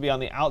want it to be on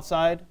the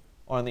outside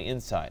or on the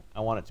inside? I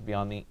want it to be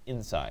on the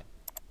inside.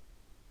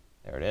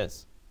 There it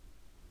is.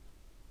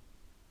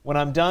 When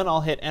I'm done,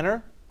 I'll hit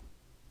Enter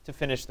to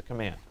finish the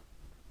command.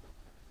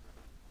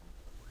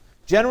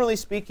 Generally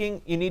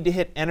speaking, you need to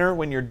hit Enter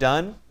when you're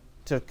done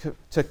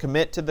to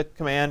commit to the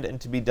command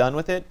and to be done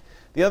with it.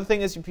 The other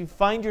thing is, if you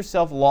find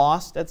yourself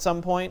lost at some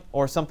point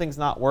or something's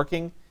not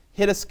working,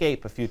 hit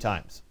Escape a few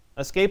times.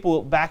 Escape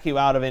will back you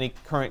out of any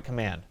current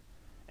command.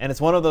 And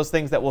it's one of those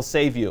things that will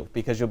save you,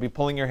 because you'll be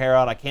pulling your hair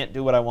out. I can't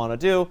do what I want to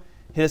do.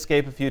 Hit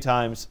Escape a few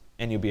times,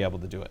 and you'll be able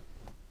to do it.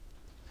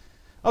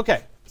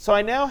 OK, so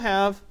I now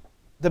have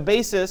the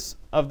basis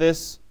of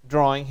this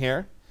drawing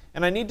here.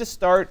 And I need to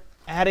start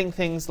adding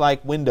things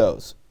like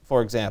windows,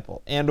 for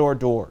example, and or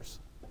doors.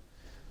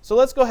 So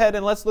let's go ahead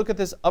and let's look at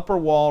this upper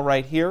wall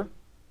right here.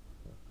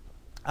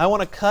 I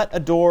want to cut a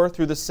door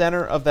through the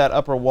center of that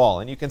upper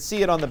wall. And you can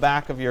see it on the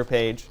back of your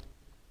page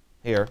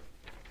here.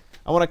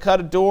 I want to cut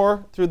a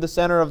door through the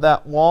center of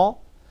that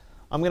wall.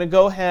 I'm going to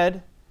go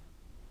ahead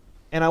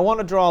and I want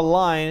to draw a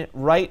line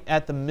right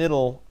at the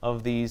middle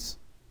of these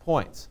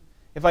points.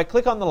 If I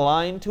click on the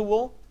Line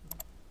tool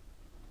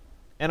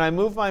and I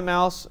move my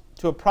mouse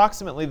to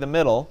approximately the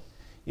middle,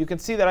 you can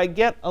see that I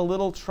get a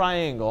little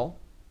triangle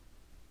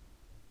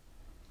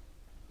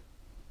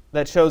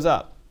that shows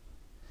up.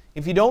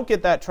 If you don't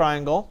get that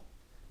triangle,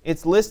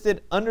 it's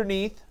listed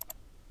underneath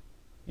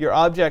your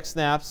object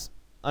snaps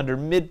under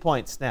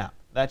midpoint snap.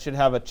 That should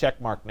have a check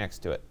mark next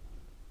to it.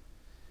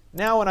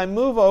 Now when I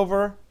move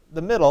over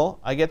the middle,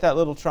 I get that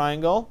little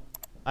triangle.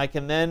 I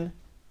can then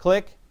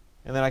click,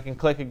 and then I can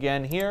click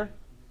again here,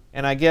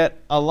 and I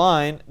get a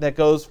line that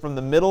goes from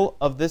the middle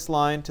of this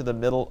line to the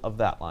middle of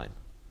that line.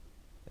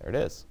 There it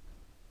is.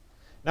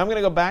 Now I'm going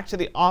to go back to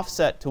the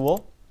Offset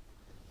tool,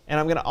 and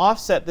I'm going to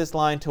offset this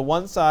line to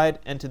one side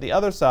and to the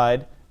other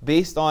side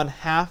based on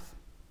half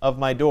of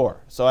my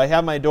door. So I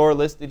have my door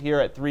listed here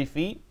at 3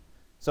 feet.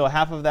 So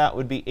half of that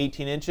would be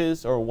 18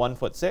 inches or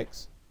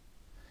 1'6".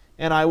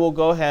 And I will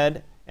go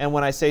ahead, and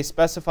when I say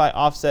specify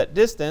offset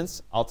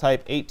distance, I'll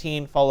type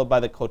 18 followed by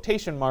the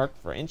quotation mark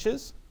for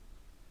inches.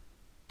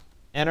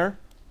 Enter.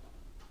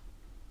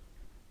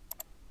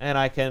 And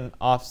I can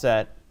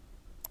offset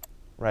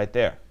right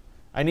there.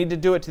 I need to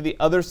do it to the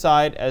other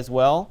side as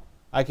well.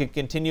 I could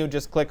continue,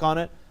 just click on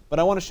it. But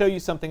I want to show you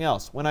something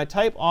else. When I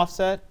type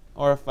offset,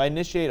 or if I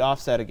initiate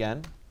offset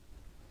again,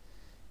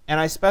 and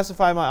I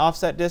specify my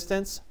offset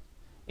distance,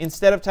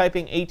 instead of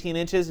typing 18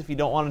 inches, if you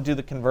don't want to do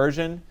the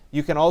conversion,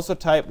 you can also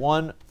type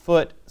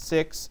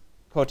 1'6"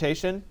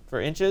 quotation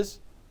for inches.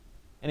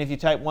 And if you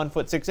type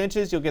 1'6"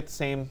 inches, you'll get the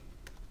same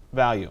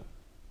value.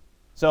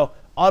 So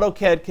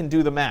AutoCAD can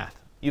do the math.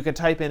 You can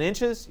type in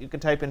inches, you can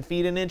type in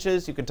feet in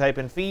inches, you can type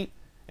in feet,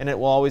 and it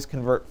will always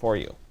convert for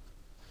you.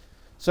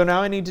 So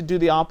now I need to do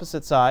the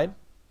opposite side.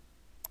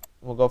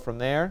 We'll go from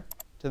there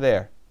to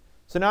there.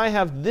 So now I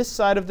have this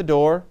side of the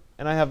door,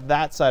 and I have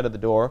that side of the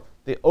door.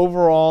 The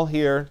overall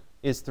here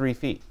is 3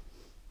 feet.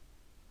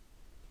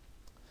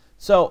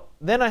 So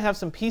then I have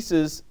some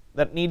pieces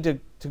that need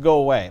to go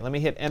away. Let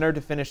me hit Enter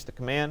to finish the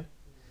command.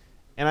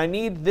 And I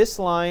need this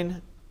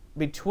line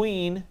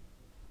between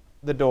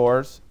the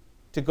doors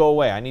to go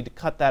away. I need to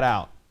cut that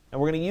out.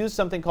 And we're going to use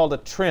something called a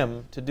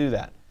trim to do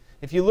that.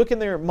 If you look in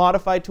their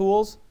Modify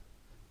tools,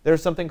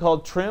 there's something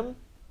called Trim.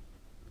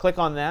 Click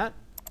on that.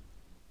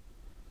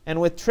 And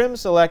with Trim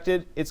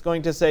selected, it's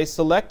going to say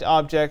Select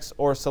Objects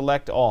or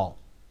Select All.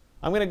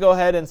 I'm going to go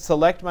ahead and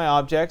select my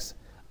objects.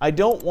 I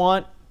don't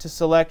want to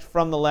select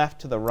from the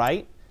left to the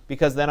right,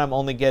 because then I'm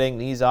only getting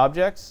these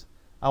objects.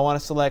 I want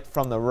to select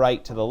from the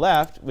right to the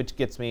left, which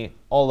gets me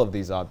all of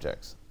these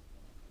objects.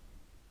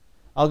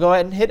 I'll go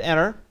ahead and hit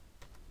Enter.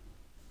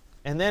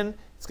 And then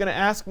it's going to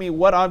ask me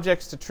what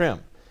objects to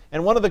trim.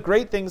 And one of the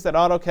great things that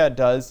AutoCAD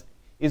does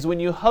is when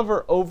you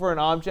hover over an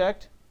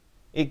object,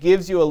 it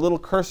gives you a little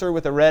cursor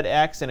with a red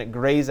X, and it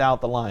grays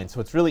out the line. So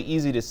it's really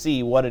easy to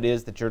see what it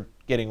is that you're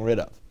getting rid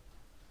of.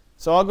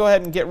 So I'll go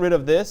ahead and get rid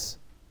of this,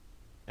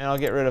 and I'll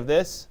get rid of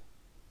this,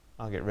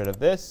 I'll get rid of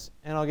this,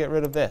 and I'll get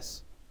rid of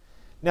this.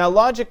 Now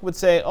logic would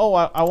say, oh,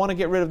 I want to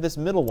get rid of this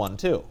middle one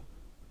too.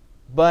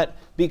 But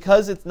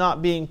because it's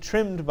not being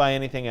trimmed by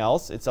anything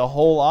else, it's a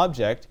whole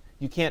object,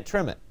 you can't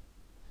trim it.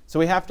 So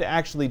we have to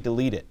actually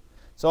delete it.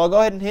 So I'll go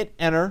ahead and hit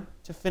Enter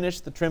to finish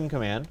the trim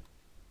command.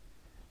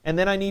 And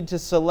then I need to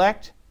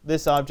select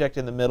this object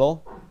in the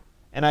middle,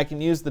 and I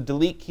can use the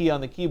Delete key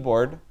on the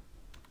keyboard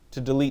to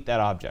delete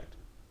that object.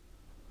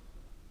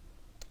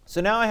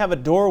 So now I have a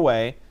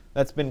doorway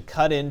that's been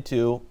cut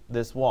into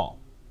this wall.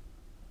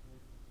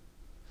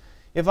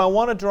 If I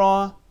want to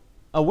draw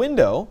a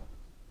window,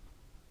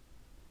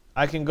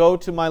 I can go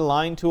to my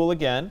Line tool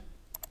again,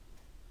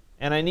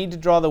 and I need to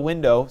draw the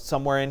window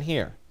somewhere in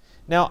here.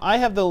 Now I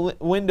have the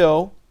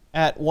window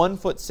at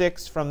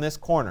 1'6" from this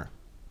corner.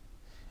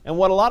 And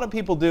what a lot of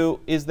people do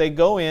is they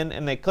go in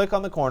and they click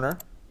on the corner,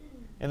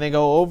 and they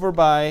go over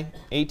by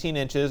 18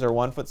 inches or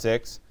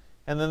 1'6",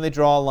 and then they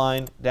draw a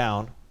line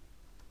down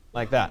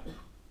like that.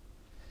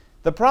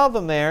 The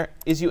problem there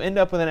is you end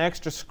up with an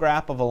extra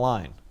scrap of a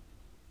line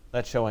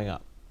that's showing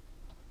up.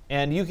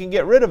 And you can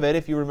get rid of it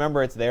if you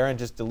remember it's there and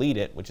just delete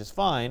it, which is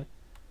fine.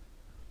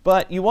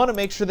 But you want to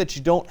make sure that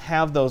you don't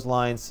have those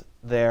lines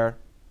there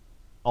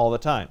all the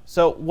time.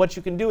 So what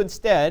you can do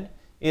instead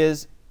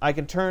is I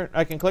can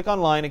click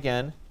on line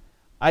again.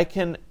 I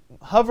can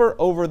hover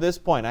over this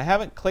point. I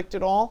haven't clicked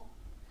it all.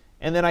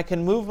 And then I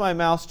can move my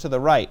mouse to the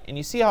right. And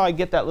you see how I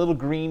get that little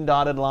green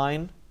dotted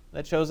line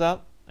that shows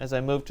up as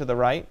I move to the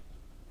right?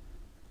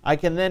 I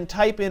can then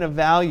type in a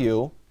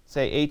value,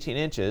 say 18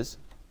 inches,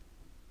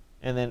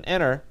 and then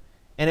enter.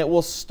 And it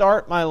will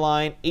start my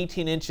line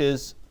 18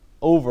 inches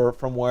over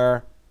from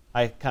where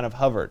I kind of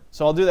hovered.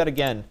 So I'll do that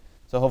again,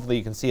 so hopefully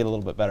you can see it a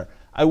little bit better.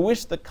 I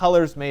wish the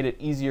colors made it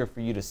easier for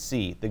you to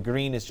see. The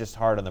green is just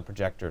hard on the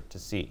projector to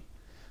see.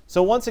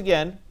 So once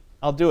again,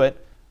 I'll do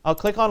it. I'll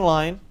click on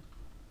line.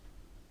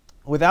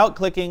 Without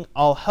clicking,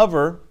 I'll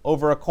hover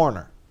over a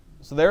corner.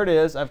 So there it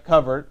is. I've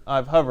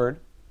hovered.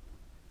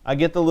 I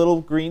get the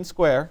little green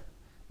square.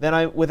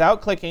 Then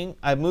without clicking,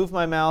 I move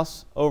my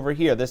mouse over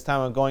here. This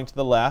time I'm going to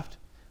the left.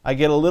 I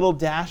get a little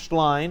dashed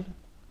line,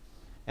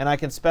 and I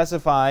can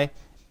specify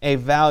a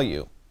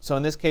value. So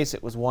in this case,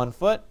 it was 1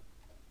 foot.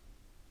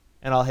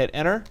 And I'll hit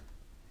enter.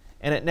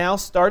 And it now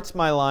starts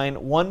my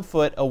line 1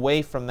 foot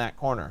away from that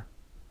corner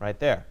right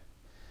there.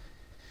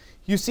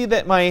 You see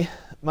that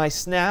my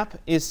snap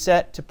is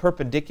set to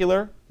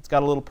perpendicular. It's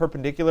got a little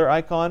perpendicular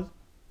icon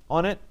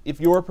on it. If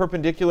your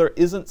perpendicular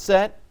isn't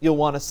set, you'll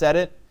want to set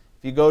it.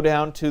 If you go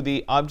down to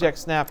the object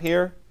snap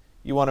here,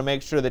 you want to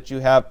make sure that you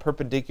have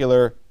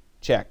perpendicular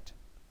checked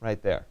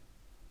right there.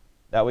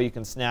 That way you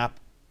can snap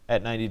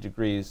at 90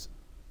 degrees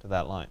to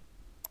that line.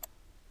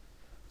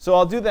 So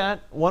I'll do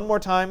that one more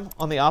time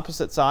on the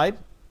opposite side.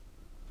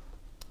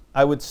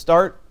 I would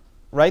start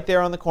right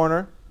there on the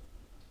corner,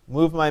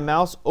 move my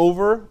mouse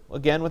over,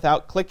 again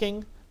without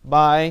clicking,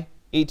 by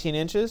 18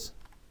 inches.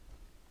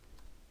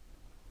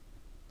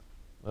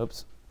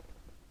 Oops,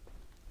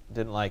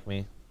 didn't like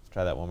me. Let's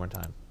try that one more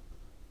time.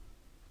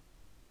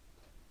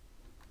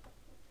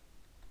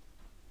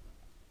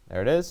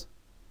 There it is.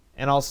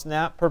 And I'll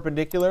snap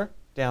perpendicular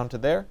down to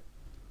there,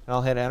 and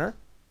I'll hit enter.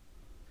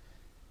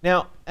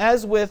 Now,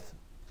 as with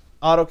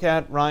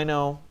AutoCAD,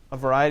 Rhino, a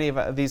variety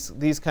of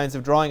these kinds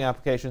of drawing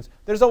applications,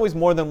 there's always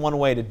more than one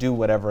way to do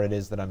whatever it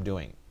is that I'm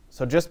doing.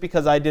 So just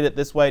because I did it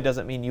this way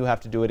doesn't mean you have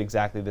to do it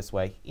exactly this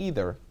way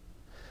either.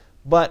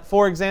 But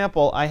for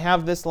example, I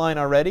have this line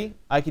already.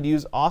 I could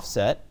use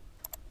offset.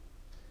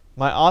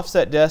 My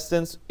offset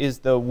distance is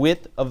the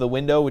width of the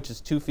window, which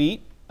is 2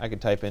 feet. I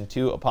could type in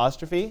 2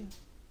 apostrophe,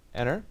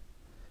 enter.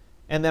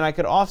 And then I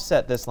could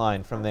offset this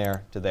line from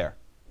there to there.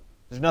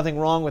 There's nothing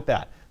wrong with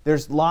that.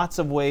 There's lots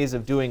of ways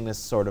of doing this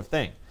sort of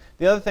thing.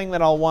 The other thing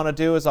that I'll want to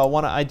do is I'll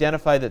want to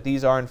identify that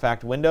these are in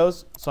fact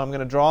windows. So I'm going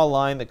to draw a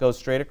line that goes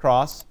straight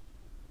across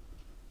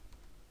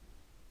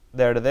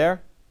there to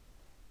there.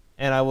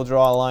 And I will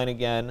draw a line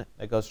again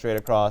that goes straight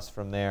across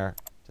from there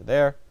to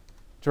there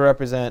to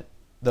represent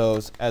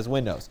those as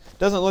windows.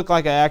 Doesn't look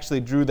like I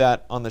actually drew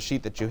that on the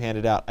sheet that you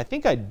handed out. I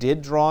think I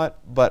did draw it,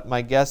 but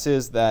my guess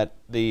is that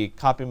the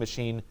copy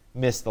machine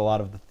missed a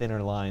lot of the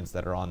thinner lines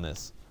that are on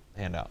this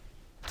handout.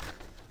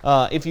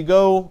 If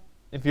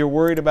you're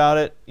worried about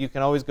it, you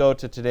can always go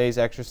to today's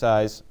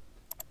exercise.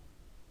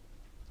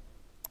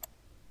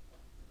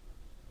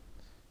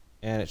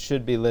 And it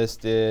should be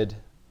listed.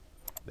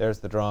 There's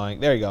the drawing.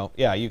 There you go.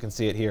 Yeah, you can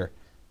see it here.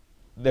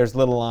 There's a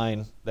little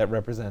line that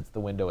represents the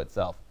window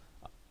itself.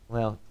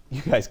 Well,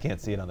 you guys can't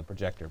see it on the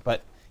projector,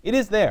 but it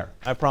is there,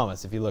 I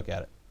promise, if you look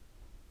at it.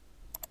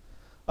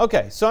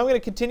 OK, so I'm going to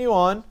continue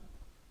on,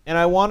 and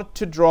I want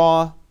to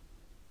draw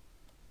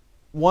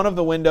one of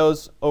the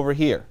windows over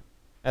here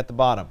at the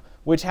bottom,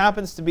 which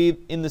happens to be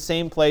in the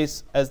same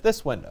place as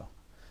this window.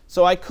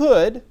 So I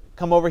could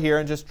come over here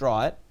and just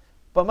draw it,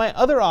 but my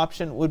other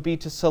option would be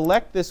to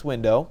select this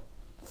window.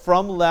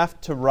 From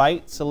left to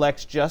right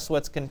selects just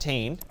what's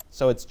contained,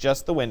 so it's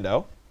just the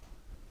window.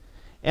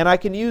 And I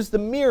can use the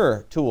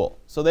mirror tool.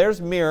 So there's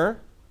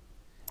mirror.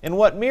 And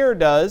what mirror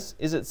does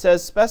is it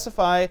says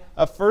specify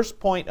a first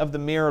point of the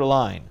mirror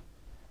line,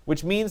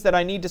 which means that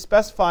I need to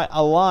specify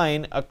a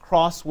line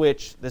across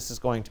which this is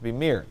going to be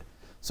mirrored.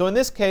 So in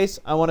this case,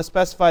 I want to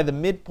specify the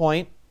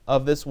midpoint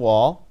of this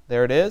wall.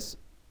 There it is.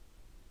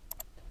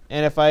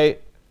 And if I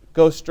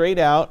go straight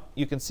out,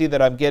 you can see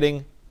that I'm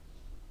getting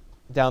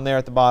down there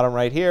at the bottom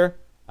right here,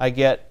 I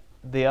get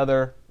the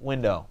other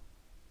window.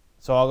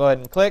 So I'll go ahead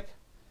and click.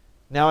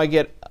 Now I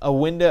get a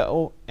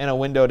window and a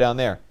window down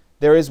there.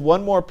 There is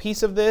one more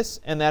piece of this,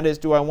 and that is,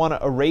 do I want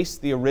to erase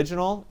the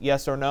original,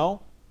 yes or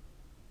no?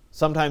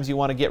 Sometimes you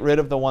want to get rid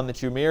of the one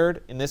that you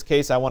mirrored. In this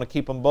case, I want to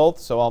keep them both,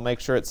 so I'll make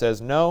sure it says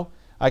no.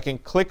 I can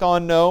click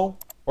on no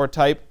or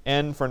type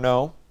N for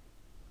no,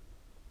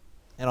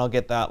 and I'll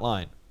get that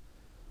line.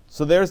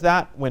 So there's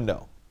that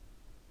window.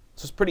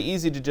 So it's pretty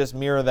easy to just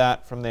mirror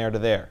that from there to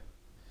there.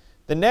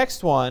 The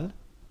next one,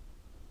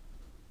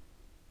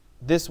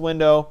 this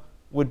window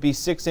would be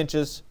 6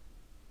 inches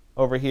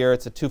over here.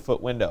 It's a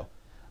 2-foot window.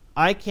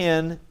 I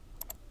can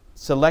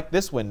select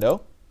this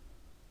window,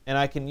 and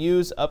I can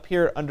use up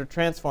here under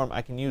transform,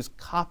 I can use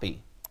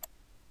copy.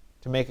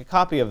 to make a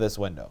copy of this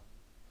window.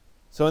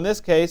 So in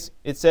this case,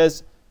 it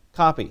says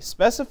copy.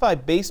 Specify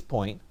base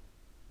point,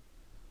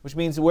 which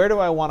means where do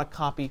I want to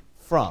copy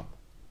from?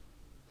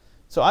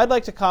 So I'd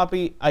like to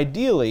copy,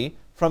 ideally,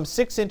 from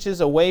 6 inches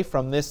away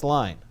from this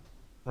line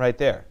right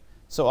there.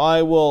 So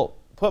I will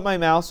put my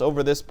mouse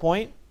over this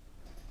point.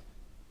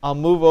 I'll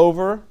move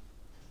over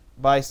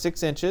by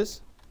 6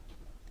 inches,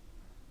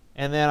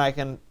 and then I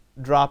can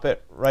drop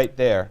it right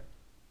there.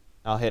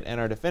 I'll hit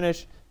enter to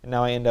finish, and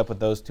now I end up with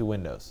those two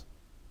windows.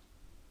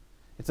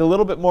 It's a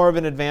little bit more of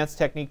an advanced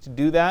technique to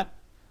do that.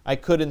 I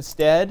could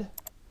instead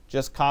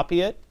just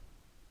copy it.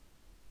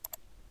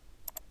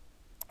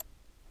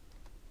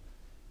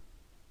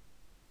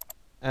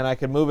 And I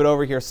could move it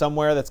over here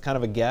somewhere. That's kind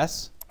of a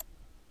guess.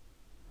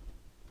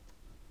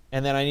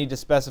 And then I need to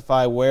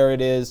specify where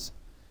it is.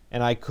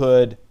 And I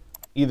could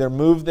either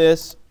move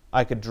this.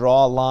 I could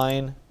draw a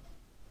line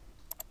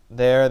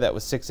there that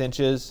was 6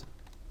 inches.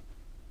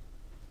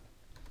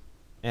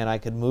 And I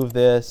could move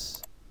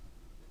this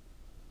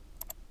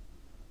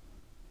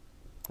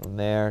from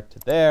there to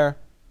there.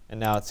 And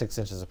now it's 6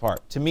 inches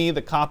apart. To me,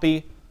 the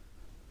copy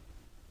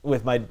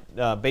with my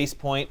base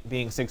point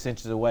being 6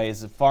 inches away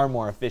is far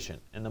more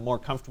efficient. And the more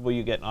comfortable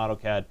you get in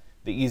AutoCAD,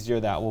 the easier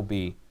that will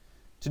be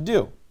to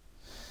do.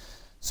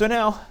 So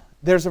now,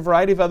 there's a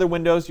variety of other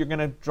windows. You're going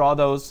to draw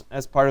those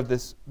as part of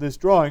this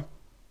drawing.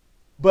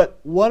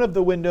 But one of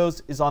the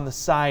windows is on the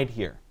side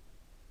here.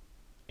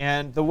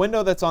 And the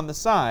window that's on the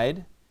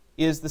side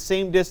is the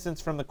same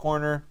distance from the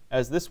corner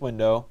as this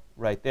window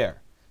right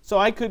there. So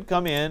I could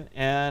come in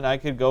and I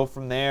could go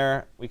from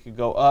there. We could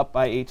go up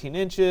by 18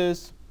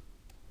 inches.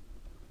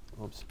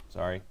 Oops,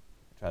 sorry.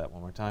 Try that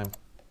one more time.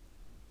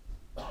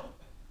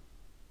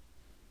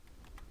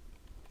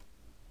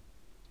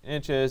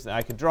 Inches.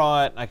 I could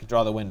draw it, and I could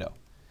draw the window.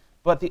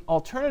 But the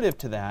alternative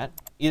to that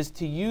is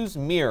to use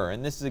mirror.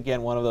 And this is,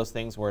 again, one of those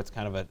things where it's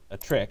kind of a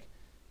trick.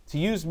 To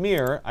use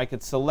mirror, I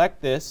could select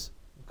this,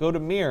 go to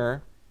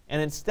mirror, and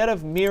instead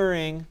of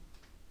mirroring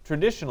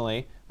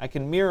traditionally, I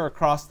can mirror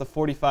across the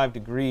 45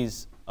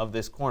 degrees of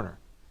this corner.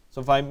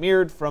 So if I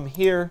mirrored from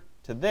here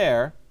to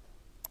there,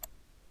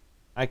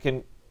 I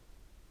can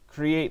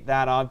create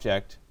that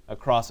object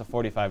across a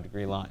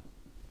 45-degree line.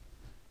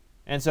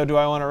 And so do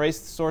I want to erase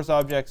the source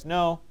objects?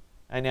 No.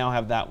 I now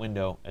have that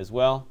window as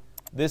well.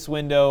 This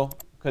window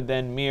could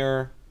then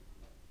mirror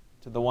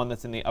to the one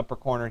that's in the upper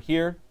corner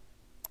here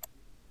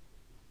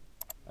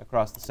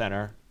across the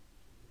center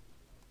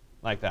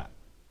like that.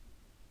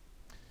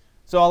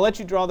 So I'll let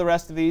you draw the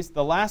rest of these.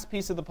 The last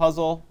piece of the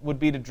puzzle would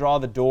be to draw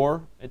the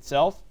door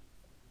itself.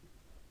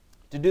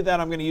 To do that,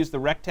 I'm going to use the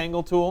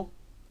rectangle tool.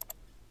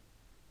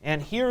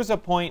 And here's a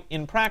point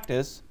in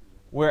practice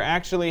where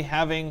actually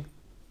having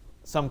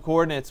some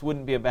coordinates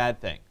wouldn't be a bad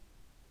thing.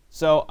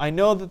 So I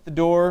know that the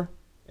door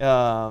is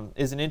 1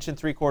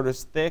 3/4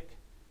 inches thick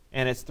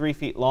and it's 3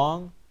 feet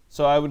long.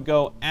 So I would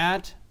go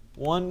at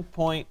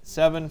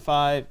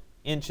 1.75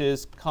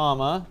 inches,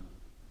 comma,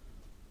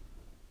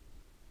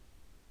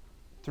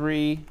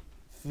 3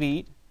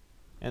 feet,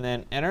 and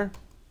then enter.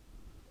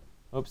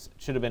 Oops, it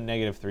should have been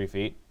 -3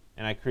 feet.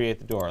 And I create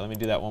the door. Let me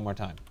do that one more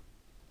time.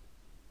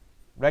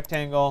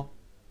 Rectangle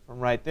from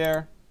right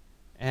there,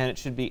 and it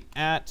should be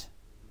at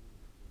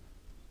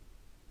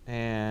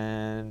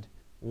and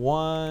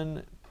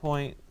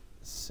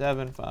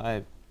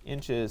 1.75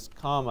 inches,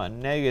 comma,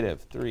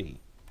 -3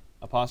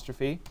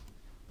 apostrophe,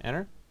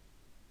 enter,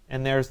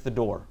 and there's the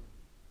door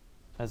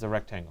as a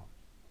rectangle.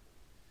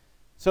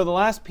 So the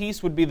last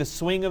piece would be the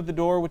swing of the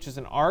door, which is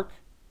an arc.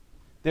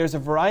 There's a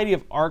variety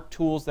of arc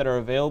tools that are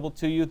available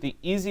to you. The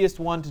easiest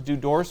one to do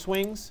door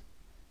swings,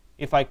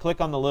 if I click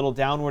on the little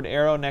downward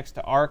arrow next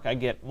to arc, I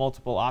get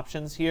multiple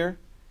options here,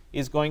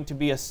 is going to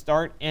be a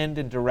start, end,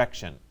 and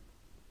direction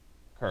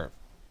curve.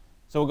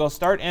 So we'll go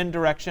start, end,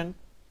 direction,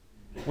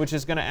 which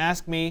is going to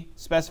ask me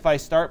specify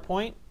start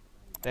point,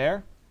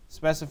 there,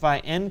 specify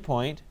end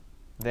point,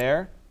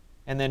 there,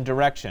 and then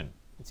direction.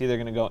 It's either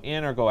going to go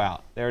in or go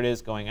out. There it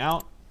is, going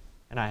out,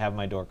 and I have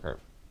my door curve.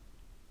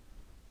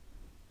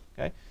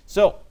 Okay?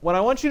 So what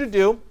I want you to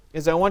do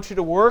is I want you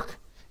to work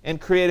and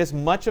create as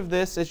much of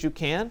this as you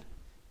can.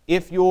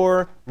 If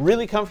you're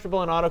really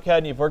comfortable in AutoCAD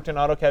and you've worked in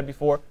AutoCAD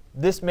before,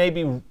 this may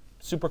be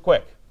super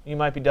quick. You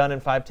might be done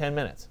in 5-10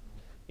 minutes.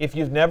 If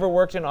you've never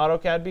worked in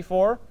AutoCAD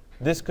before,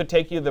 this could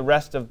take you the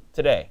rest of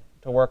today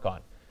to work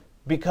on.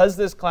 Because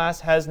this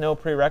class has no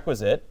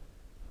prerequisite,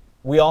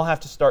 we all have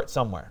to start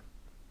somewhere.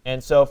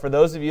 And so for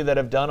those of you that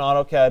have done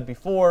AutoCAD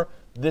before,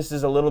 this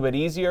is a little bit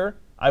easier.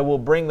 I will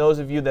bring those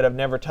of you that have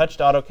never touched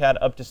AutoCAD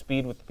up to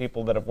speed with the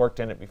people that have worked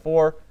in it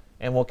before,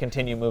 and we'll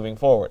continue moving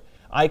forward.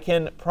 I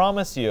can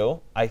promise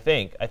you, I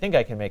think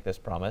I can make this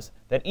promise,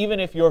 that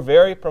even if you're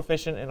very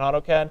proficient in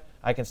AutoCAD,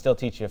 I can still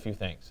teach you a few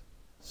things.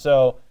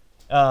 So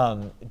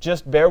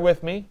just bear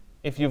with me.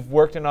 If you've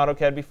worked in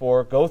AutoCAD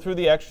before, go through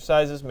the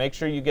exercises, make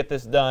sure you get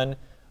this done,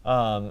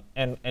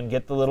 and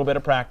get the little bit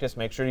of practice.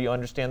 Make sure you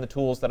understand the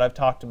tools that I've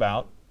talked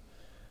about.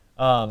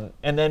 And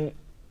then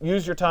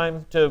use your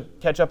time to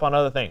catch up on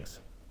other things.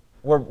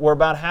 We're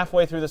about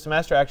halfway through the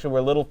semester. Actually, we're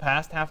a little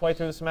past halfway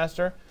through the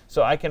semester.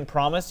 So I can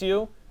promise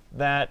you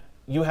that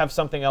you have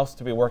something else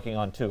to be working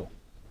on too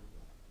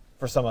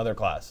for some other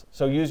class.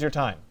 So use your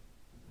time,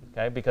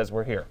 okay, because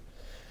we're here.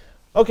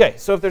 Okay,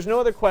 so if there's no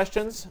other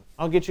questions,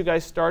 I'll get you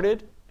guys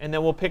started, and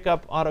then we'll pick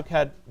up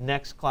AutoCAD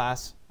next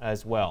class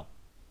as well.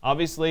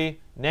 Obviously,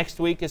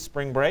 next week is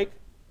spring break,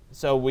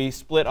 so we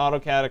split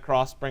AutoCAD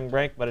across spring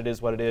break, but it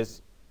is what it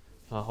is.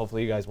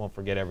 Hopefully you guys won't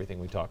forget everything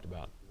we talked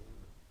about.